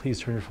 I'm like, please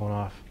turn your phone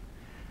off.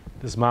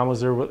 This mom was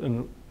there,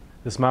 and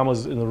this mom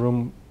was in the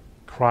room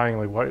crying,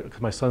 like, why?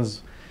 Because my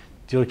son's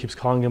dealer keeps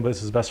calling him, but it's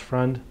his best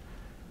friend.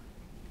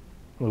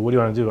 I'm like, what do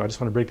you want to do? I just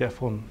want to break that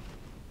phone.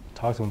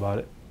 Talk to him about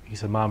it. He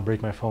said, Mom,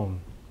 break my phone.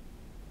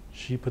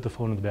 She put the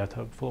phone in the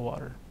bathtub full of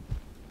water.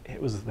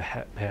 It was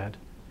that bad.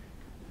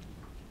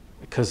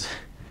 Because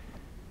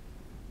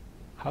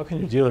how can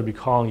your dealer be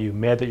calling you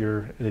mad that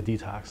you're in a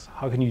detox?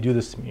 How can you do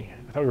this to me?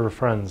 I thought we were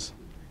friends.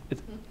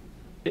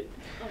 It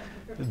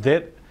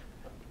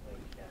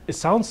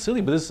sounds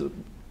silly, but this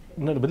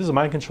is a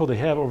mind control they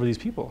have over these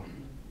people.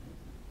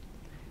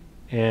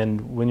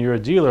 And when you're a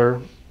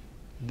dealer,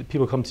 the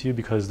people come to you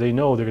because they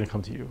know they're going to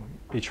come to you.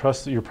 They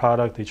trust your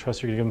product. They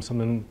trust you're going to give them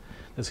something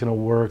that's going to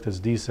work, that's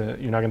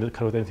decent. You're not going to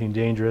cut with anything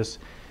dangerous.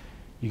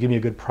 You give me a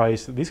good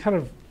price. These kind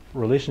of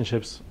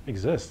relationships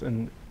exist.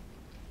 And,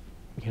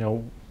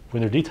 when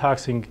they're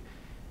detoxing,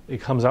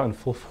 it comes out in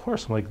full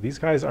force. I'm like, these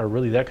guys are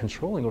really that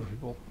controlling over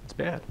people. It's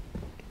bad.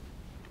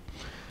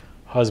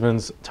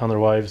 Husbands telling their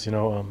wives,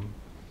 well,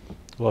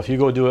 if you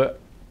go do it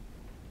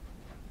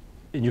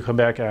and you come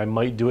back, I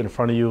might do it in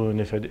front of you, and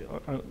if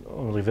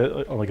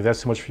if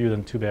that's too much for you,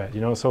 then too bad.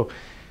 So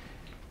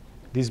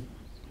these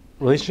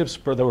relationships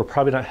that were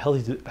probably not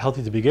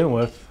healthy to begin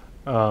with,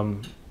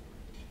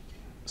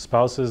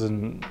 spouses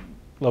and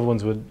loved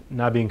ones would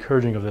not be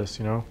encouraging of this.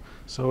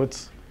 So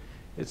it's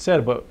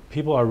sad, but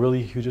people are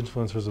really huge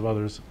influencers of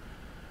others.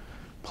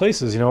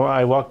 Places,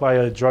 I walk by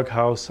a drug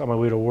house on my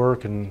way to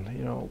work, and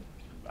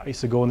I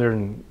used to go in there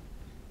and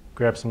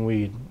grab some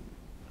weed.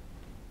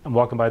 I'm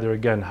walking by there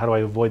again. How do I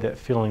avoid that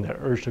feeling, that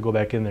urge to go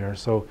back in there?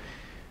 So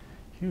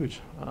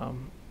huge.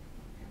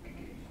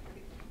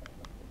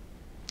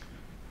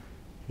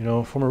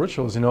 Former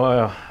rituals.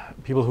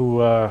 People who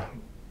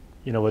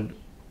would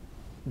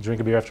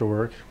drink a beer after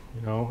work.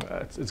 You know,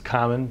 it's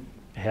common,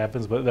 it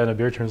happens, but then a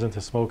beer turns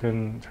into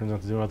smoking, turns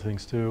into doing other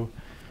things too.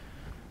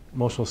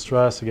 Emotional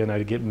stress, again,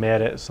 I'd get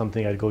mad at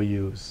something, I'd go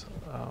use.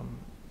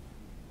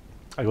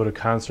 I go to a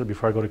concert,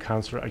 before I go to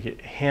concert, I get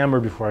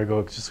hammered before I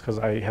go, just because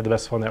I had the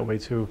best fun that way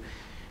too.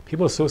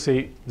 People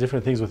associate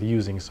different things with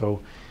using, so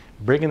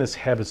breaking this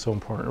habit is so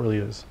important, it really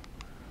is.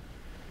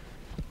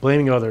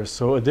 Blaming others.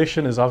 So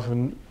addiction is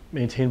often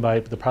maintained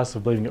by the process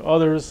of blaming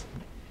others,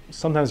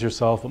 sometimes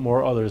yourself, but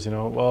more others, you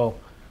know. Well,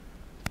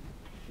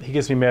 he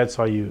gets me mad,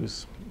 so I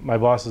use. My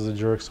boss is a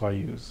jerk, so I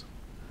use.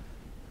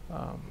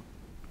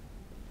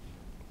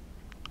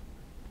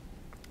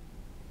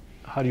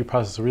 How do you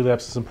process a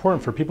relapse? It's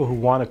important for people who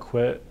want to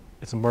quit.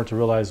 It's important to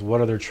realize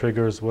what are their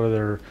triggers,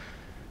 what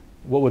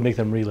would make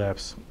them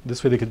relapse.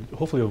 This way they could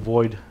hopefully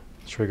avoid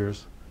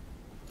triggers.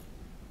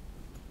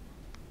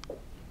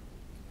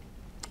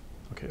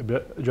 Okay,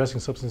 addressing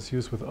substance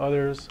use with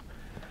others.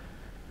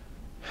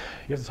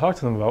 You have to talk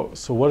to them about,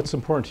 so what's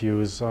important to you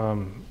is,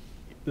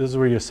 this is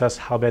where you assess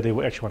how bad they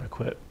actually want to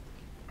quit.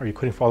 Are you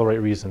quitting for all the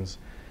right reasons?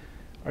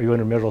 Are you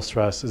under marital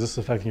stress? Is this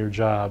affecting your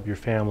job, your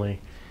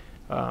family?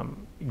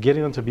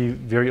 Getting them to be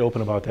very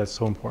open about that is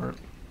so important.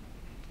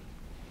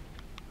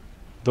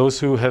 Those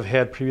who have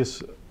had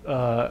previous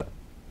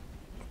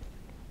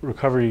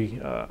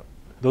recovery,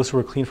 those who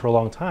were clean for a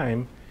long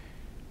time,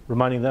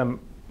 reminding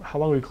them, how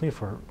long were you clean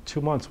for?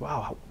 2 months.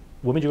 Wow.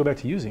 What made you go back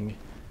to using?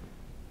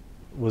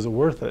 Was it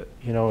worth it?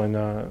 You know,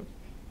 and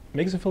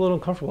makes them feel a little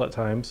uncomfortable at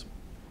times,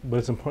 but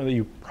it's important that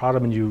you prod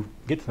them and you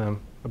get to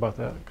them about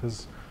that,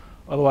 because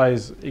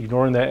otherwise,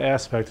 ignoring that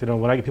aspect, you know,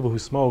 when I get people who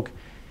smoke,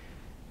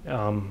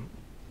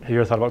 have you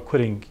ever thought about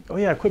quitting? Oh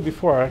yeah, I quit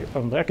before,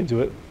 I could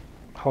do it.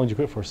 How long did you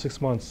quit for?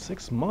 6 months.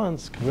 6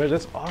 months?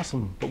 That's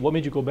awesome. But what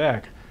made you go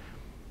back?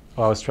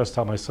 Oh, I was stressed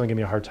out. My son gave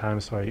me a hard time,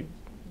 so I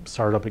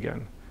started up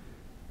again.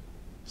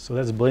 So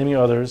that's blaming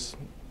others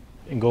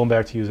and going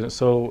back to using it.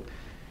 So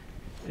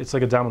it's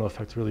like a domino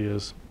effect, it really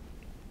is.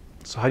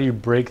 So how do you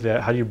break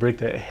that? How do you break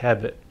that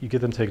habit? You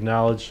get them to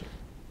acknowledge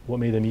what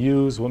made them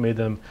use,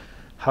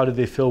 how did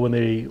they feel when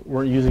they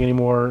weren't using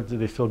anymore? Did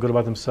they feel good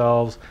about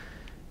themselves?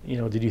 You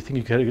know, did you think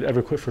you could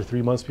ever quit for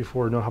 3 months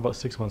before? No, how about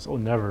 6 months? Oh,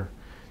 never.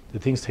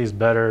 Did things taste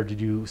better?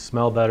 Did you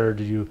smell better?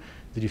 Did you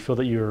feel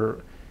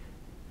that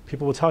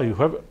people will tell you,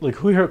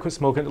 who here quit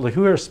smoking,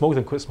 who here smoked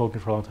and quit smoking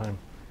for a long time?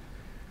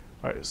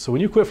 All right, so when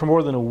you quit for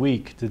more than a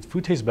week, did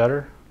food taste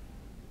better?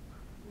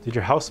 Did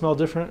your house smell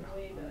different?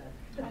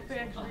 Coffee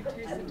actually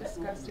tasted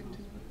disgusting to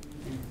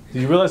me.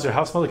 Did you realize your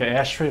house smelled like an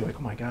ashtray? Like,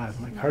 oh my God,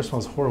 my car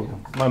smells horrible.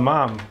 My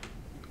mom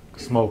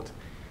smoked.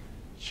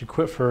 She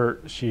went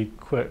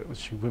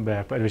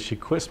back, but anyway, she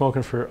quit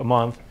smoking for a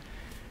month.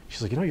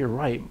 She's like, you know, you're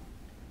right.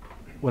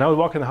 When I would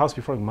walk in the house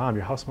before, like, Mom,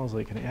 your house smells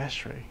like an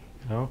ashtray,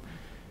 you know?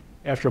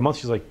 After a month,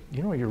 she's like,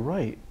 you know, you're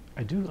right.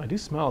 I do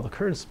smell the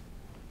curtains.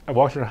 I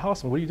walked in her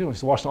house, and what are you doing?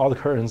 She's washing all the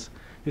curtains.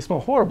 They smell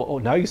horrible. Oh,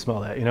 now you smell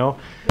that, you know?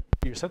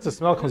 Your sense of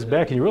smell comes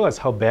back, and you realize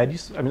how bad it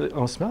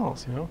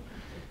smells, you know?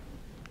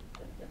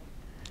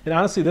 And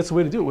honestly, that's the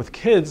way to do it. With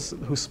kids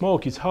who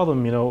smoke, you tell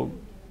them, you know,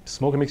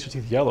 smoking makes your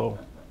teeth yellow.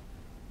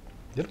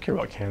 They don't care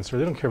about cancer.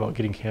 They don't care about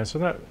getting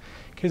cancer.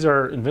 Kids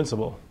are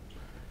invincible.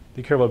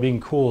 They care about being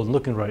cool and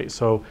looking right.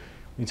 So when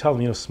you tell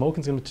them, you know,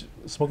 smoking will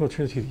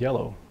turn your teeth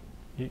yellow.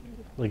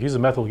 Use a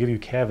method will give you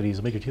cavities,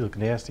 it'll make your teeth look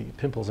nasty,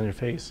 pimples on your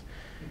face.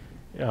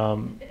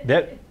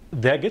 That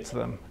gets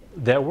them.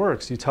 That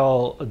works. You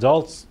tell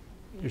adults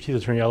your teeth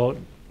will turn yellow.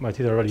 My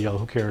teeth are already yellow.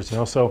 Who cares? You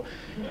know. So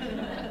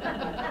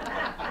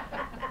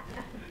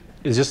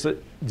it's just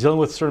dealing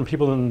with certain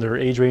people in their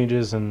age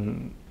ranges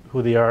and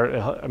who they are.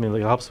 I mean,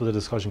 it helps with the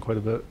discussion quite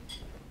a bit.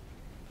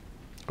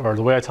 Or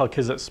the way I tell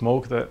kids that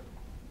smoke that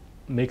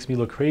makes me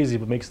look crazy,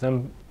 but makes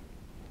parents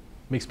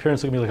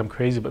look at me like I'm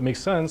crazy, but makes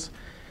sense.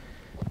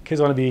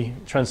 Kids want to be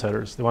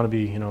trendsetters. They want to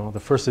be, you know, the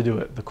first to do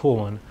it, the cool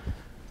one.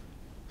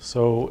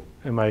 So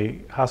in my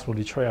hospital in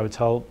Detroit, I would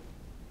tell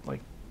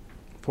like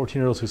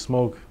 14-year-olds who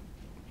smoke,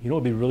 you know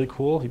what would be really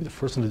cool? You'd be the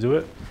first one to do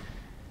it.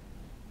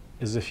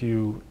 Is if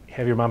you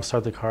have your mom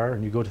start the car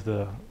and you go to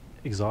the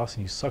exhaust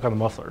and you suck on the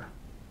muffler.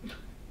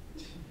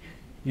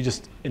 You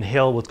just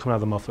inhale what's coming out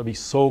of the muffler.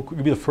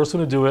 You'd be the first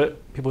one to do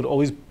it. People would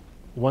always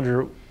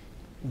wonder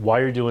why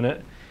you're doing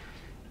it.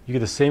 You get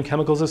the same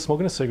chemicals as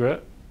smoking a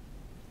cigarette.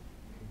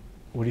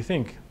 What do you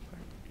think?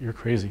 You're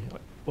crazy.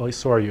 Well,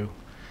 so are you.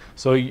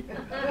 So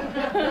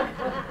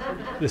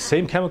the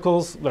same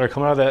chemicals that are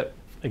coming out of that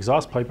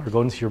exhaust pipe are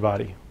going into your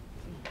body,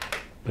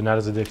 but not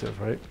as addictive,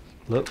 right?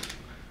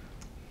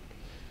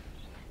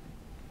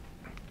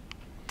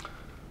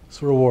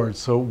 So rewards.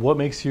 So what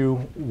makes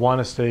you want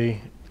to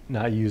stay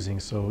not using?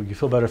 So you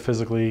feel better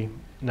physically,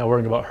 not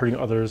worrying about hurting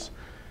others.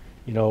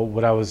 You know,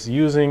 what I was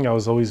using, I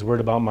was always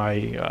worried about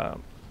my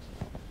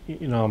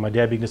my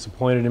dad being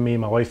disappointed in me,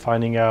 my wife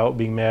finding out,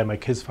 being mad, my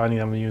kids finding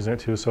out I'm using it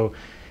too. So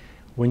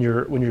when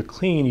you're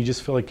clean, you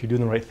just feel like you're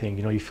doing the right thing.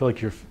 You know, you feel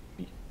like you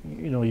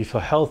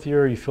feel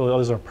healthier. You feel like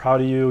others are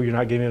proud of you. You're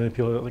not giving other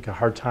people like a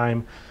hard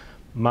time.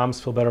 Moms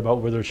feel better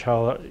about where their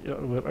child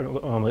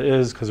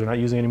is because they're not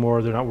using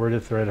anymore. They're not worried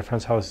if they're at a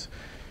friend's house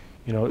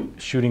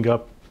shooting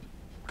up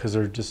because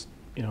they're just,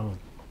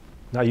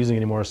 not using it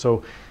anymore.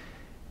 So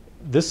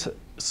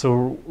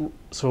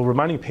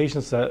reminding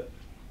patients that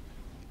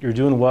you're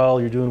doing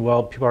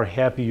well, people are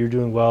happy, you're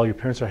doing well, your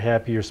parents are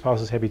happy, your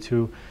spouse is happy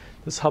too.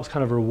 This helps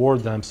kind of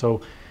reward them.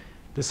 So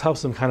this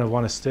helps them kind of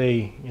want to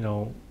stay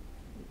in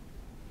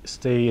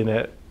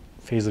that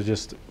phase of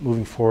just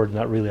moving forward,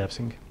 not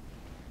relapsing.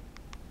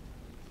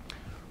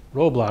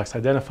 Roadblocks,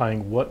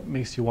 identifying what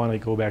makes you want to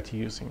go back to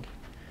using.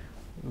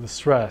 The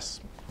stress,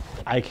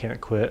 I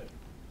can't quit.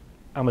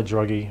 I'm a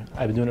druggie.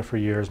 I've been doing it for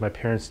years. My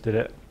parents did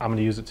it. I'm going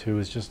to use it too.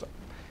 It's just,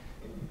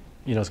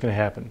 it's going to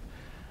happen.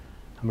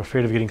 I'm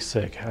afraid of getting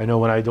sick. I know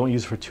when I don't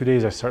use it for 2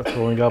 days, I start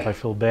throwing up. I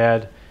feel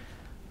bad.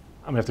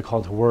 I'm going to have to call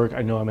into work.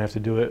 I know I'm going to have to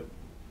do it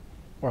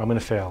or I'm going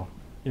to fail.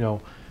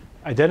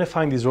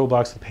 Identifying these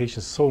roadblocks with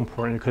patients is so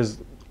important because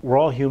we're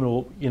all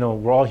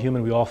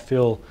human. We all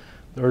feel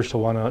the urge to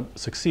want to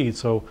succeed.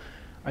 So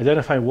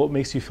identifying what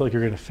makes you feel like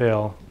you're going to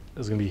fail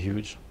is going to be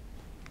huge.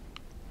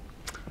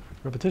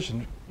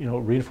 Repetition,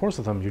 reinforce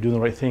with them. You're doing the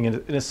right thing.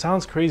 And it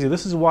sounds crazy.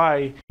 This is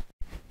why,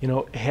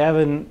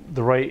 having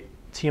the right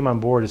team on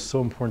board is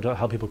so important to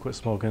help people quit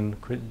smoking,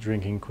 quit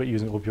drinking, quit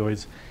using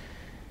opioids.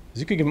 Because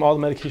you could give them all the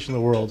medication in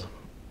the world,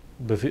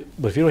 but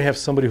if you don't have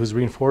somebody who's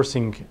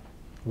reinforcing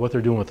what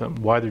they're doing with them,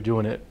 why they're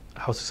doing it,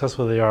 how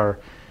successful they are,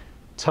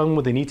 telling them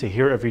what they need to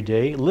hear every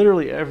day,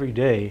 literally every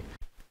day,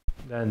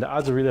 then the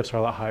odds of relapse are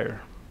a lot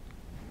higher.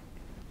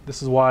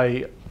 This is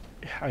why,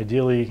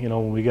 ideally,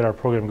 when we get our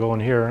program going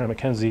here at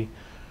McKenzie,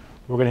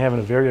 we're going to have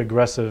a very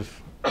aggressive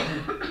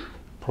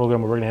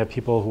program where we're going to have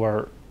people who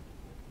are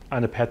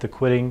on the path to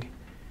quitting,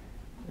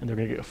 and they're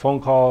going to get phone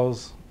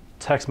calls,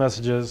 text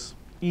messages,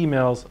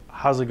 emails,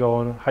 how's it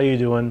going, how you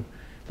doing,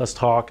 let's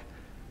talk.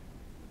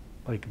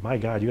 Like, my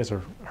God, you guys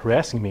are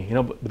harassing me,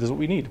 but this is what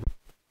we need.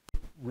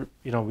 We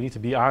need to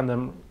be on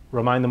them,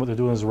 remind them what they're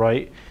doing is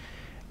right,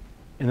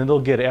 and then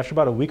they'll get it. After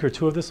about a week or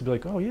two of this, they'll be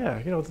like, oh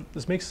yeah,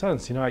 this makes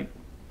sense. I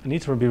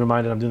need to be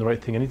reminded I'm doing the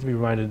right thing. I need to be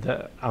reminded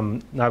that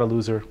I'm not a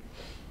loser.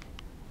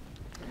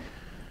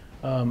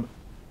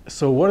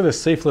 So what are the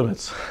safe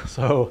limits?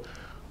 So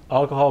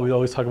alcohol, we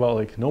always talk about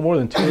like no more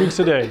than 2 drinks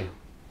a day.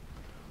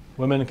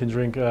 Women can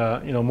drink,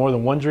 more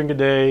than 1 drink a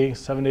day,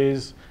 7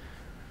 days,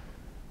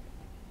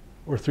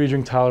 or 3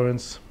 drink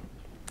tolerance.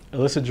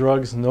 Illicit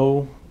drugs,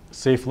 no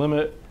safe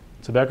limit.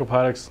 Tobacco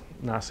products,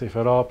 not safe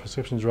at all.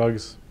 Prescription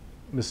drugs,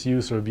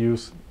 misuse or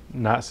abuse,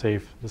 not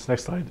safe. This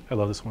next slide, I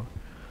love this one.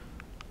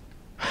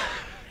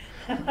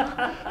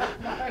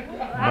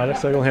 My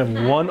next slide, I only have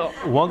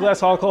one glass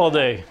of alcohol a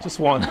day, just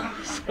one.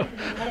 So,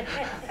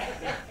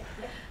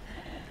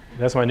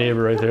 that's my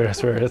neighbor right there, I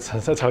swear,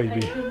 that's how you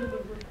be.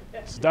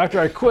 So, doctor,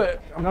 I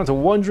quit, I'm down to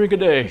 1 drink a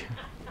day.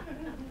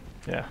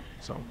 Yeah,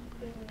 so,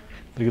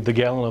 the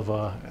gallon of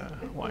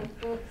wine.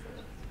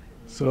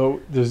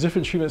 So there's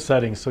different treatment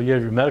settings. So you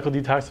have your medical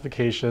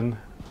detoxification,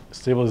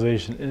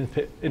 stabilization,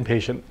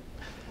 inpatient,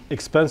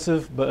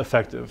 expensive but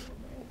effective.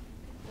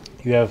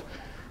 You have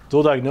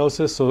dual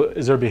diagnosis, so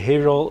is there a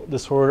behavioral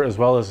disorder as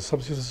well as a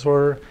substance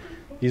disorder?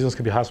 These ones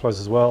could be hospitalized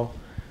as well.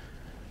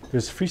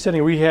 There's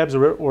freestanding rehabs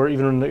or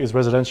even is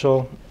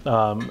residential.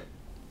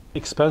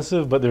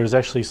 Expensive, but there's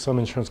actually some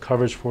insurance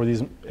coverage for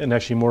these, and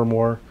actually more and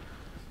more,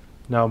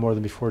 now more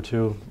than before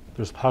too.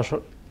 There's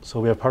partial,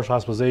 so we have partial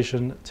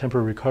hospitalization,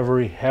 temporary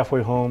recovery,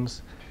 halfway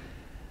homes.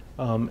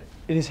 In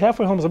these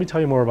halfway homes, let me tell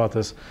you more about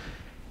this.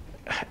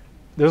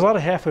 There's a lot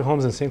of halfway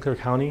homes in St. Clair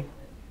County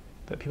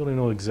that people don't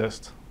know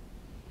exist.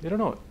 They don't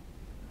know it.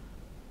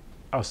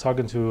 I was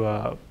talking to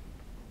a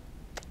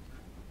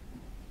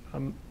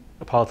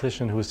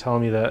politician who was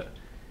telling me that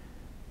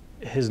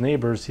his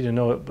neighbors, he didn't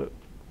know it, but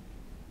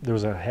there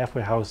was a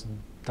halfway house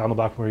down the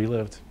block from where he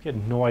lived. He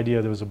had no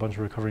idea there was a bunch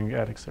of recovering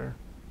addicts there.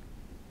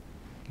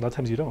 A lot of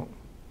times you don't,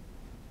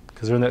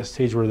 because they're in that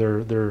stage where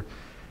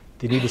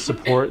they need the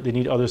support, they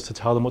need others to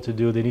tell them what to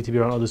do, they need to be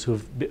around others who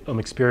have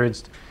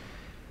experienced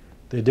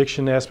the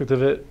addiction aspect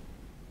of it,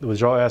 the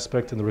withdrawal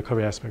aspect, and the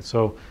recovery aspect.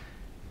 So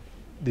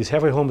these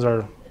halfway homes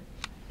are,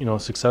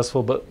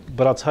 successful, but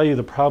I'll tell you,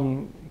 the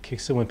problem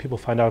kicks in when people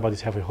find out about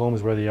these halfway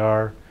homes, where they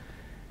are.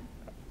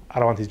 I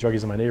don't want these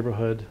druggies in my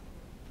neighborhood,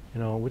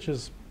 which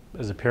is,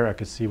 as a parent, I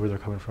could see where they're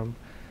coming from.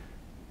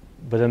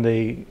 But then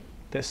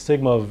that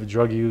stigma of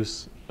drug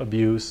use,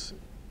 abuse,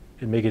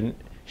 and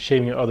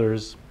shaming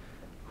others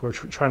who are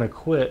trying to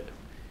quit,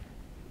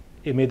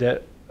 it made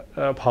that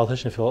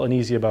politician feel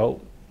uneasy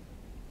about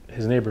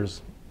his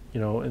neighbors,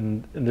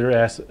 and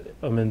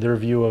their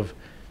view of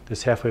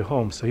this halfway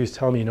home. So he was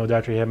telling me,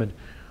 Dr. Hammond,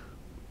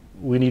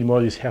 we need more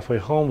of these halfway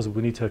homes.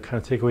 We need to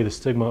kind of take away the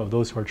stigma of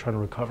those who are trying to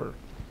recover.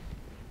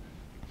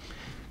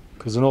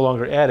 Because they're no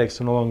longer addicts,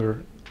 they're no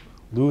longer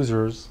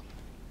losers,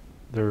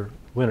 they're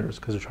winners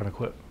because they're trying to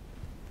quit.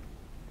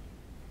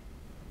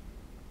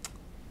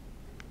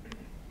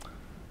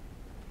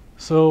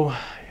 So,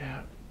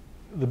 yeah,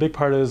 the big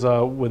part is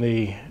when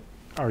they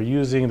are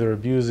using, they're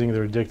abusing,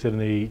 they're addicted,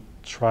 and they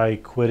try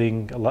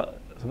quitting,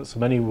 so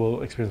many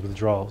will experience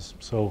withdrawals.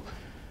 So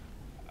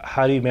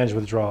how do you manage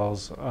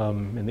withdrawals?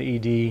 In the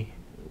ED,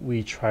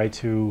 we try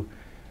to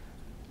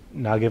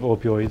not give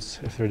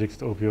opioids if they're addicted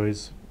to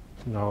opioids.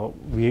 Now,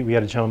 we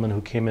had a gentleman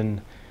who came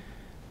in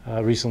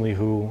recently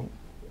who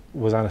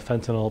was on a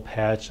fentanyl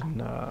patch,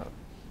 and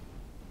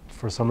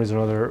for some reason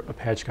or other, a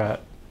patch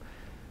got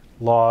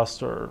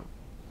lost or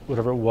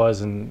whatever it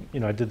was, and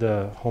I did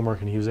the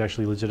homework, and he was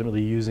actually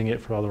legitimately using it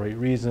for all the right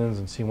reasons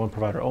and seeing one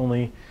provider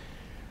only.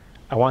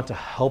 I want to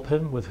help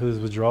him with his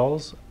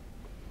withdrawals,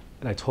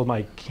 and I told him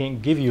I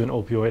can't give you an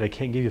opioid, I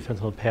can't give you a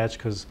fentanyl patch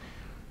because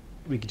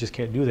we just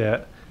can't do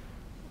that.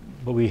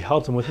 But we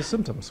helped him with his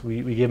symptoms.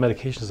 We gave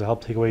medications to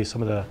help take away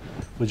some of the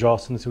withdrawal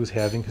symptoms he was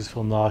having. He was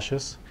feeling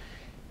nauseous,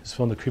 he was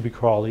feeling the creepy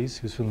crawlies,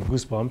 he was feeling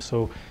goosebumps.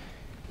 So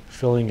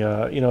so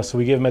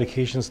we gave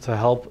medications to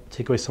help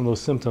take away some of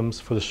those symptoms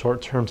for the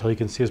short term until he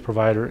can see his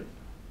provider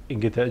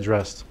and get that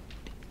addressed.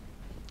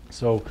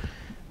 So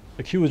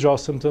acute withdrawal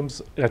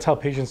symptoms, and I tell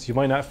patients you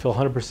might not feel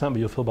 100%, but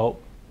you'll feel about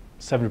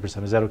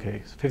 70%. Is that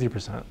okay?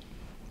 50%,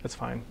 that's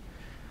fine.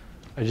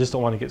 I just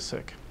don't want to get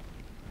sick.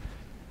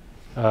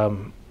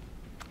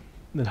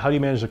 Then how do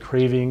you manage the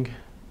craving?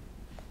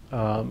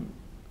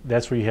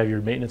 That's where you have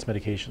your maintenance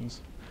medications.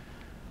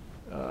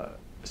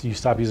 So you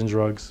stop using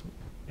drugs,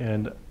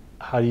 and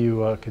how do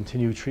you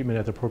continue treatment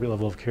at the appropriate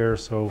level of care?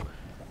 So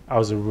I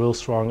was a real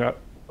strong, I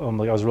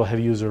was a real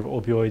heavy user of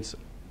opioids,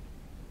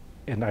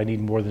 and I need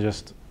more than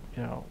just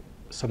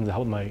something to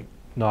help my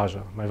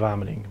nausea, my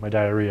vomiting, my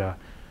diarrhea.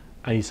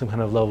 I need some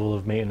kind of level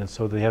of maintenance.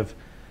 So they have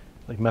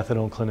like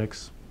methadone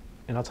clinics,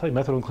 and I'll tell you,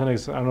 methadone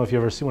clinics, I don't know if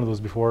you've ever seen one of those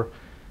before.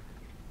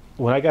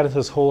 When I got into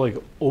this whole like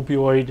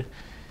opioid,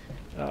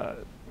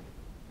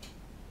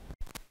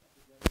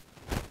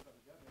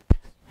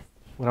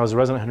 when I was a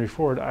resident at Henry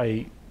Ford,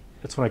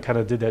 that's when I kind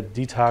of did that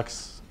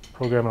detox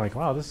program. I'm like,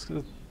 wow, it's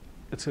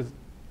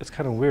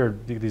kind of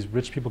weird. These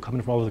rich people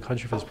coming from all over the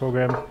country for this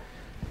program.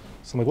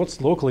 So I'm like, what's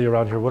locally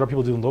around here? What are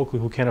people doing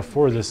locally who can't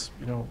afford this,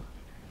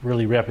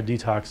 really rapid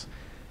detox?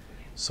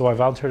 So I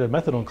volunteered at a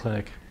methadone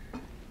clinic.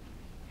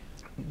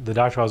 The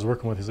doctor I was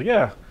working with, he's like,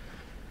 yeah,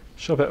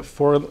 show up at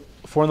 4 in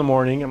the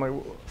morning. I'm like,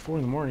 4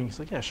 in the morning? He's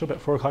like, yeah, show up at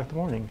 4 o'clock in the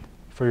morning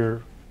for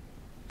your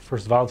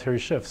first voluntary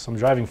shift. So I'm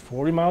driving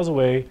 40 miles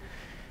away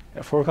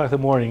at 4 o'clock in the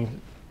morning.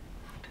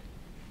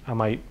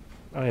 I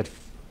had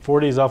 4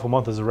 days off a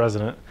month as a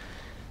resident.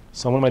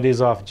 So on one of my days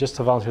off just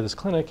to volunteer this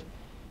clinic.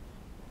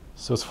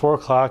 So it's 4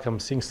 o'clock, I'm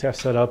seeing staff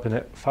set up, and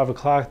at 5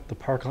 o'clock, the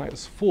parking lot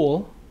is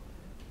full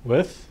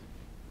with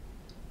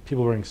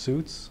people wearing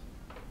suits,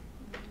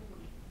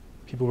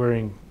 people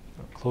wearing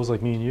clothes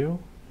like me and you,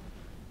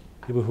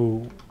 people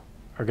who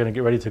are going to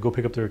get ready to go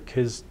pick up their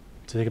kids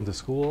to take them to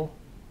school,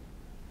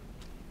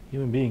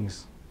 human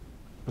beings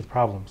with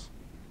problems.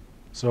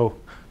 So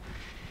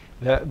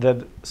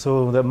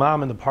that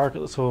mom in the park,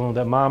 so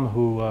that mom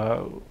who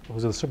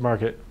was in the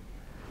supermarket,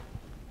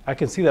 I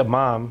can see that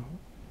mom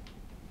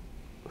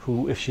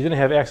who, if she didn't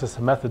have access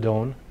to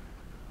methadone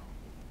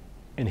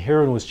and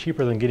heroin was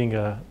cheaper than getting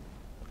a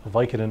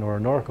Vicodin or a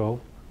Norco,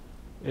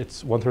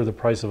 it's 1/3 the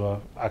price of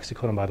a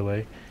oxycodone, by the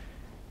way.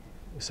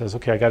 It says,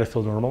 okay, I got to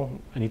feel normal.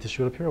 I need to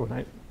shoot up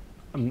heroin.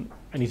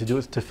 I need to do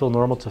it to feel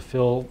normal, to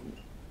feel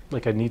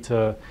like I need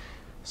to,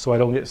 so I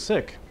don't get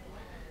sick.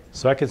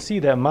 So I can see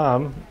that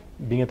mom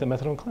being at the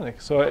methadone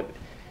clinic. So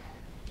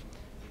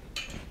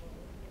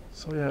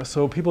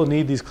people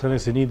need these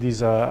clinics. They need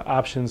these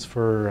options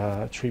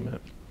for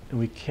treatment, and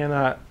we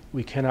cannot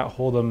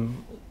hold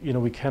them.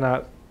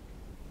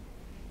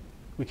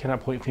 We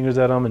cannot point fingers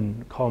at them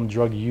and call them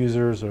drug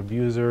users or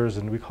abusers,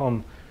 and we call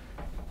them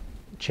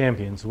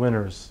champions,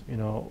 winners.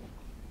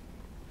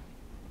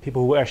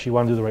 People who actually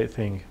want to do the right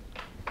thing.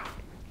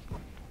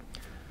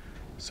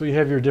 So you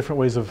have your different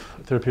ways of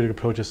therapeutic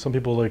approaches. Some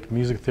people like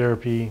music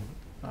therapy,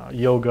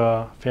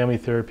 yoga, family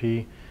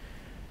therapy.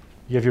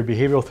 You have your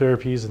behavioral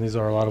therapies, and these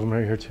are a lot of them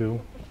right here too.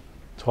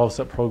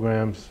 12-step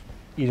programs,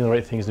 eating the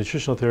right things,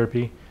 nutritional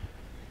therapy.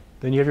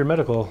 Then you have your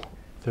medical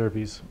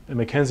therapies. At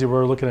McKenzie,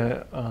 we're looking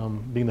at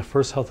being the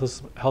first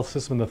health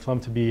system in the thumb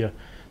to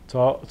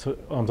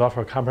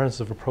offer a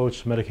comprehensive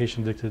approach to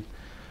medication-addicted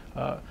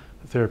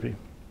therapy.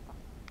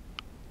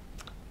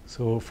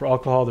 So for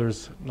alcohol,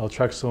 there's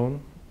naltrexone,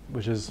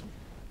 which is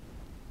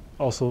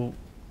also,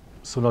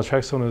 so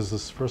naltrexone is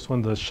this first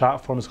one. The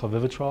shot form is called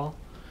Vivitrol.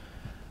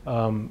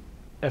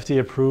 FDA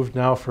approved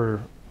now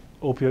for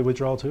opioid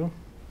withdrawal too.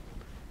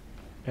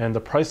 And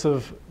the price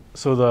of,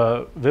 so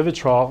the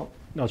Vivitrol,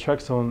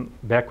 naltrexone,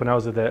 back when I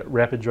was at that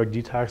rapid drug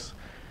detox,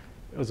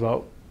 it was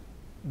about,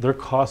 their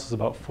cost is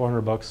about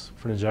 $400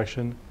 for an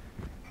injection.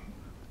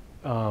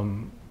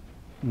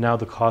 Now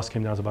the cost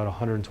came down to about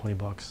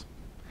 $120.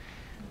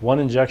 One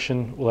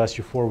injection will last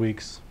you 4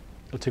 weeks.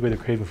 It'll take away the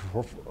craving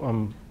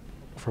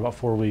for about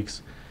 4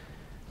 weeks.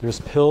 There's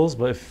pills,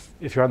 but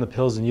if you're on the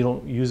pills and you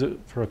don't use it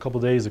for a couple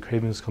of days, the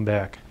cravings come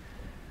back.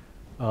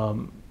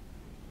 And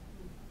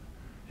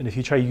if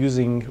you try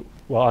using,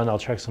 well, on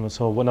naltrexone,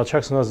 so what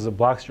naltrexone does is it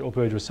blocks your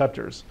opioid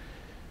receptors.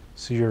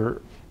 So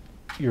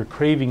your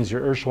cravings,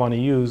 your urge to want to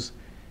use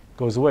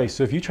goes away.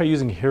 So if you try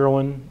using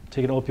heroin,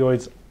 taking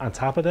opioids on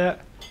top of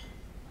that,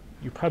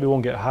 you probably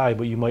won't get high,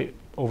 but you might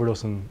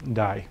overdose and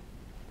die.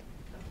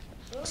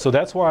 So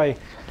that's why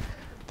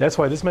That's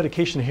why this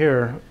medication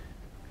here,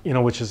 you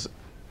know, it's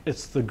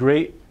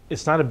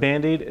not a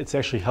Band-Aid, it's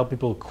actually help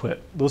people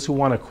quit. Those who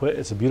want to quit,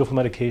 it's a beautiful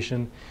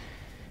medication.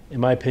 In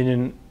my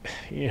opinion,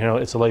 you know,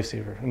 it's a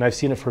lifesaver. And I've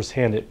seen it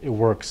firsthand, it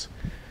works.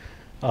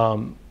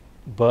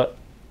 But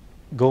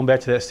going back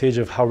to that stage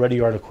of how ready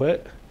you are to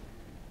quit,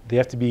 they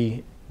have to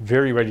be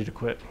very ready to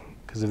quit.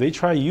 Because if they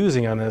try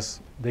using on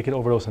this, they can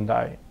overdose and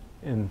die.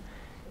 And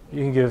you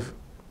can give,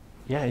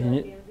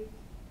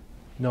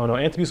 no,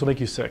 antabuse will make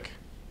you sick.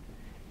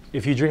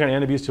 If you drink on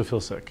antabuse, you'll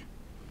feel sick.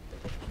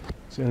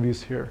 So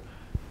antabuse here.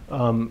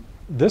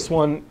 This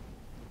one,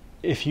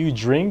 if you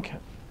drink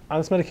on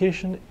this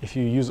medication, if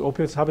you use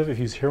opioids on top of it, if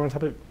you use heroin on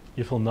top of it,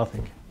 you feel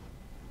nothing.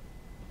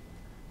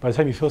 By the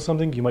time you feel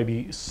something, you might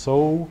have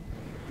so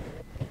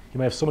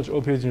much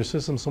opioids in your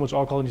system, so much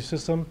alcohol in your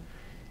system,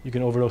 you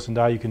can overdose and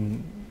die. You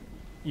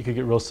could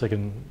get real sick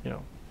and, you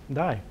know,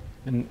 die.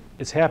 And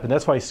it's happened.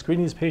 That's why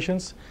screening these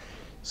patients,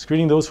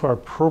 screening those who are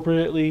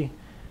appropriately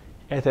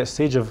at that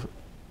stage of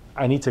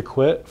I need to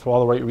quit for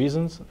all the right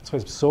reasons, that's why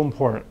it's so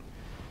important.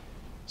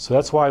 So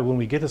that's why when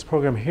we get this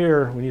program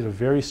here, we need a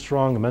very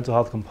strong mental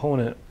health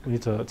component. We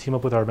need to team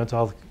up with our mental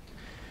health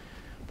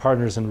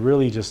partners and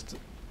really just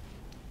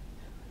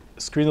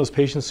screen those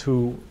patients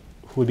who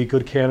would be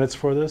good candidates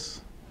for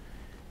this.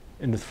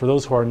 And for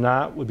those who are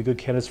not, would be good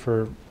candidates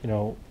for, you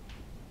know,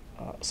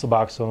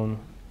 Suboxone,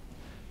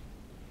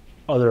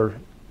 other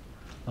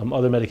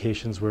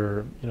medications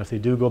where, you know, if they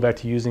do go back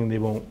to using, they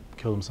won't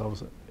kill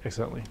themselves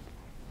accidentally.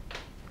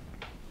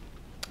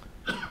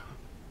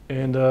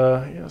 And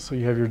yeah, so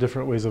you have your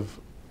different ways of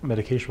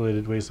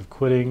medication-related ways of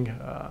quitting,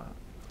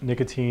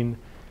 nicotine.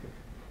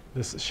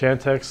 This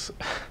Shantex,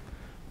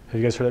 have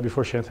you guys heard that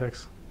before,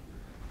 Shantex?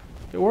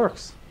 It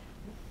works.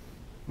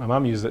 My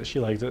mom used it, she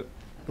liked it.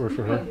 It worked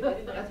for her.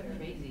 That's a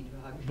crazy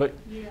drug. But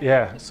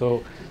yeah,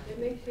 so. It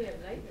makes you have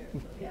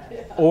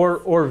nightmares.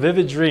 Or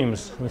vivid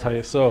dreams, let me tell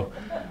you. So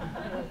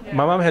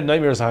my mom had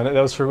nightmares on it.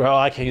 That was for, oh,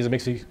 I can't use it,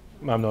 makes me,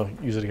 Mom, no,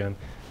 use it again.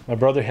 My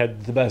brother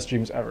had the best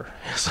dreams ever.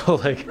 So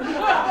like,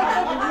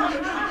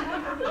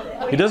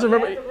 he doesn't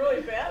remember,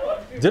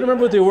 didn't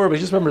remember what they were, but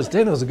he just remembers,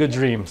 dang, that was a good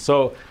dream.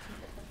 So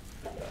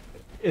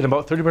in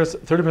about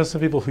 30%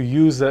 of people who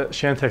use that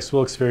Shantex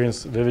will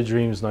experience vivid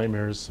dreams,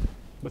 nightmares,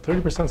 but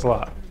 30% is a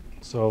lot.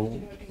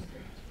 So,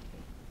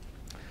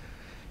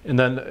 and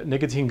then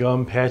nicotine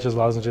gum, patches,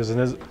 lozenges,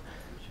 and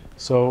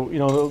so, you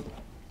know,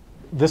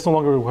 this no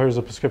longer requires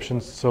a prescription.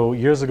 So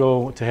years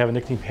ago, to have a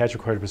nicotine patch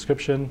required a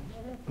prescription.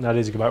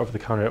 Nowadays, you can buy it over the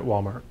counter at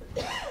Walmart.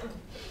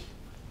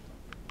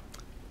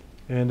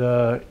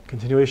 And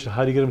continuation,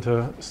 how do you get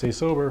them to stay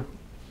sober?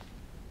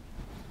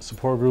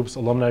 Support groups,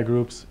 alumni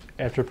groups,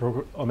 after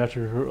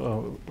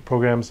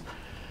programs.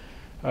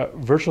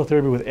 Virtual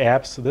therapy with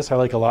apps, this I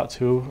like a lot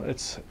too.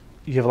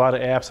 You have a lot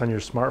of apps on your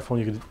smartphone.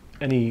 You could,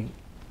 any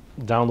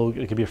download,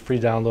 it could be a free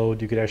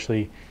download. You could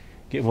actually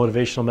get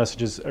motivational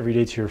messages every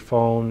day to your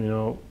phone, you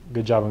know,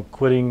 good job on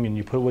quitting, and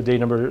you put what day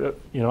number,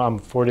 you know, I'm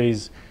 4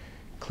 days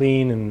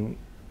clean, and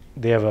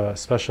they have a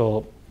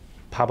special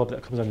pop-up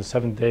that comes on the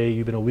 7th day,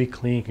 you've been a week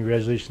clean,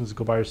 congratulations,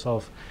 go by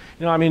yourself.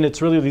 You know, I mean,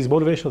 it's really these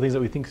motivational things that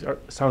we think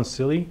sound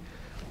silly,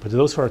 but to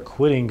those who are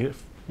quitting,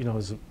 you know,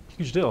 is a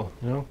huge deal,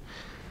 you know.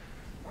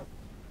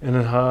 And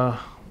then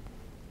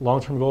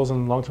long-term goals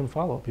and long-term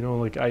follow-up, you know,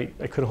 like I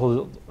couldn't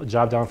hold a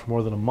job down for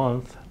more than a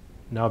month.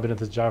 Now I've been at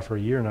this job for a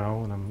year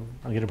now, and I'm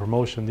getting a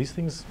promotion. These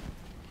things,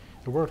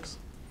 it works.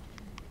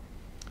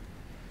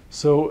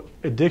 So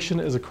addiction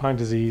is a chronic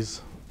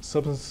disease.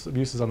 Substance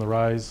abuse is on the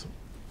rise.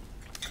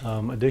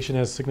 Addiction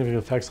has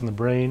significant effects on the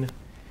brain.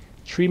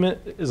 Treatment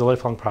is a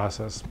lifelong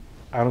process.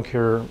 I don't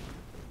care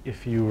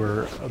if you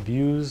were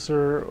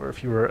abuser or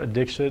if you were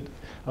addicted.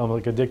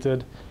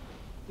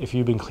 If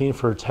you've been clean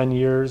for 10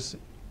 years,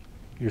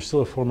 you're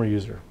still a former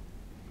user.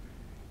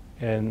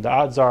 And the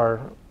odds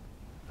are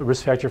a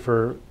risk factor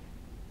for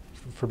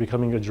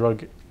becoming a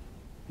drug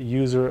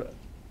user,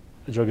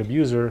 a drug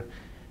abuser,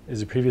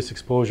 is a previous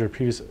exposure,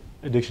 previous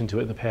addiction to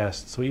it in the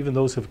past. So even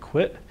those who have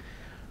quit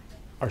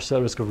are still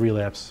at risk of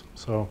relapse.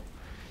 So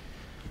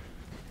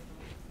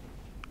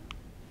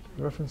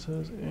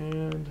references,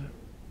 and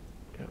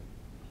yeah,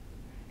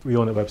 we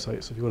own a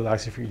website. So if you go to the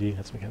Oxy4ED,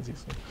 that's McKenzie.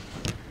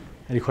 So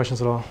any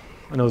questions at all?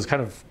 I know it was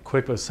kind of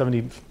quick, but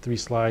 73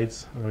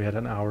 slides. I know we had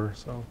an hour,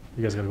 so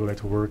you guys got to go back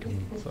to work,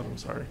 and so I'm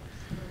sorry.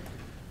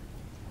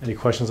 Any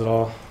questions at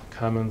all?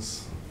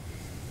 Comments?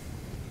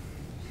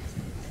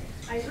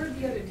 I heard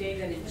the other day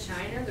that in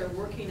China, they're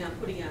working on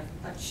putting a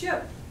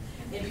chip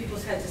in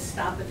people's heads to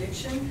stop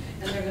addiction,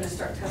 and they're going to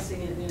start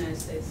testing it in the United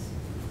States.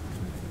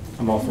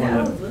 I'm all for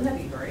that. Wouldn't that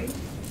be great?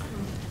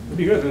 It'd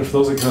be good. And for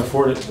those that can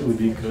afford it, it would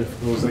be good.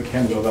 For those that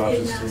can't, build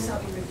options It too. knocks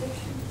out your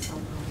addiction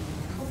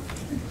somehow.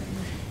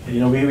 And,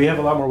 you know, we have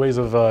a lot more ways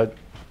of,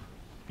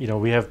 you know,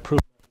 we have proof.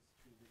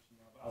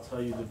 I'll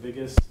tell you the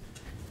biggest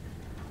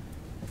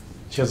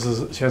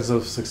chances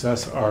of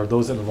success are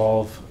those that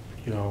involve,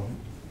 you know,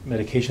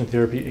 medication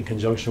therapy in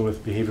conjunction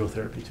with behavioral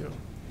therapy too.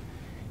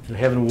 You know,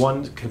 having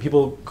one, can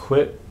people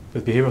quit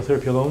with behavioral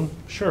therapy alone?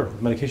 Sure.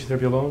 With medication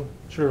therapy alone?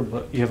 Sure.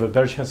 But you have a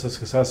better chance of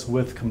success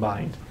with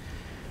combined.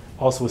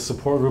 also with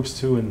support groups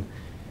too, and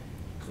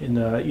you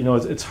know,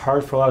 it's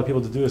hard for a lot of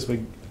people to do this, but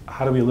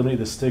how do we eliminate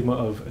the stigma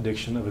of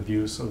addiction, of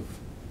abuse, of,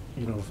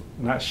 you know,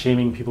 not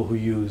shaming people who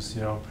use,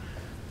 you know.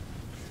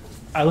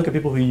 I look at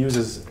people who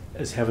use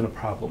as having a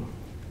problem,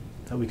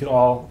 that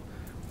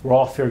we're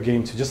all fair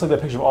game to. Just like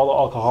that picture of all the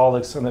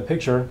alcoholics in that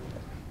picture,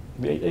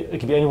 it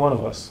could be any one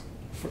of us.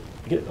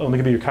 It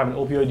could be your common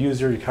opioid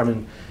user, your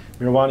common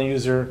marijuana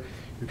user,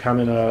 your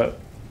common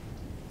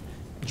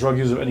drug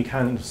user of any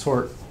kind of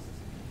sort.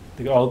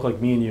 They all look like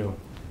me and you.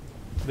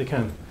 They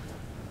can.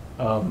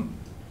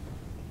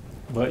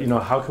 But you know,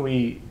 how can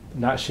we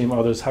not shame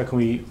others? How can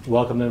we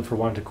welcome them for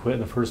wanting to quit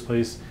in the first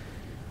place?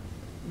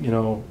 You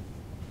know,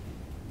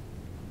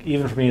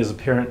 even for me as a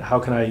parent, how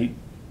can I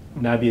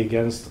not be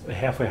against a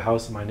halfway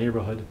house in my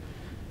neighborhood?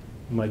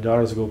 My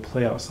daughters will go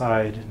play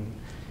outside, and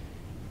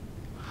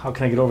how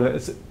can I get over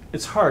that?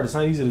 It's hard. It's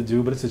not easy to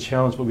do, but it's a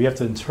challenge. But we have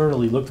to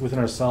internally look within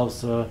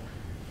ourselves to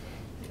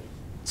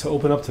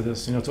open up to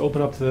this. You know, to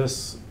open up to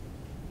this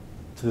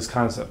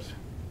concept.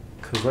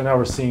 Because right now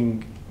we're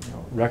seeing, you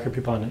know, record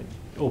people on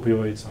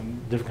opioids,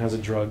 on different kinds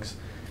of drugs.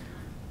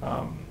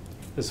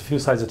 There's a few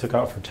slides I took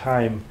out for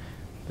time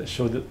that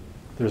showed that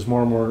there's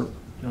more and more,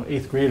 you know,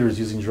 8th graders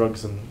using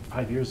drugs than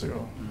 5 years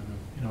ago.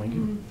 You know,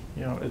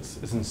 you know, it's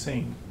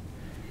insane.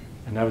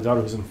 And I have a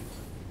daughter who's in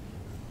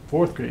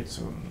 4th grade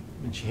soon,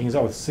 and she hangs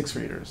out with 6th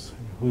graders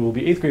who will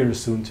be 8th graders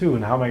soon too.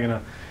 And how am I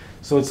gonna?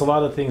 So it's a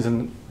lot of things.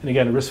 And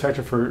again, a risk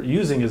factor for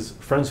using is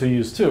friends who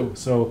use too.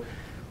 So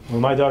when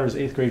my daughter's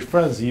 8th grade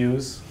friends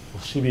use,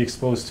 will she be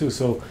exposed too?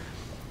 So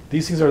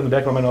these things are in the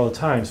back of my mind all the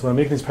time. So when I'm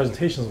making these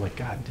presentations, I'm like,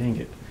 God dang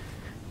it.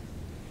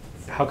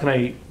 How can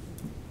I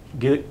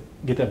get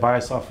that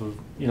bias off of,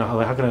 you know,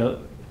 how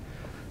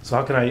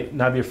can I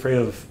not be afraid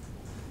of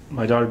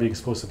my daughter being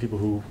exposed to people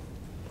who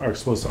are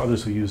exposed to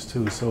others who use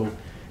too? So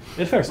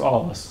it affects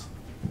all of us.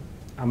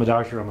 I'm a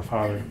doctor, I'm a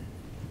father.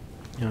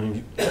 You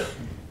know,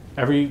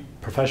 every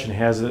profession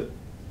has it.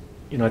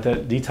 You know, at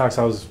that detox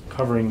I was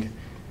covering,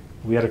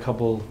 we had a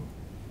couple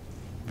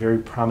very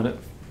prominent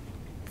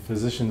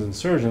physicians and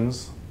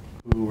surgeons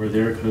who were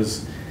there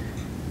because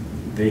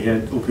they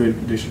had opioid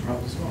addiction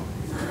problems as well.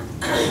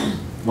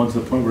 One to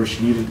the point where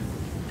she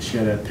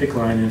had a PICC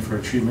line in for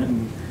a treatment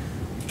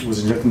and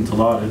was injecting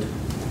Dilaudid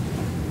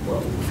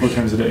 4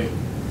 times a day.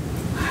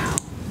 Wow.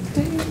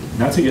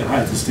 Not to get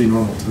high, to stay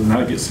normal, to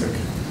not get sick.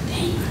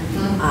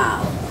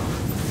 Wow.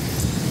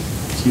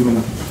 It's human,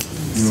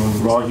 you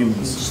know, we're all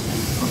humans.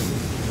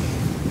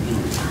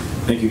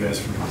 Thank you guys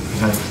for your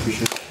time.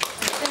 Appreciate it.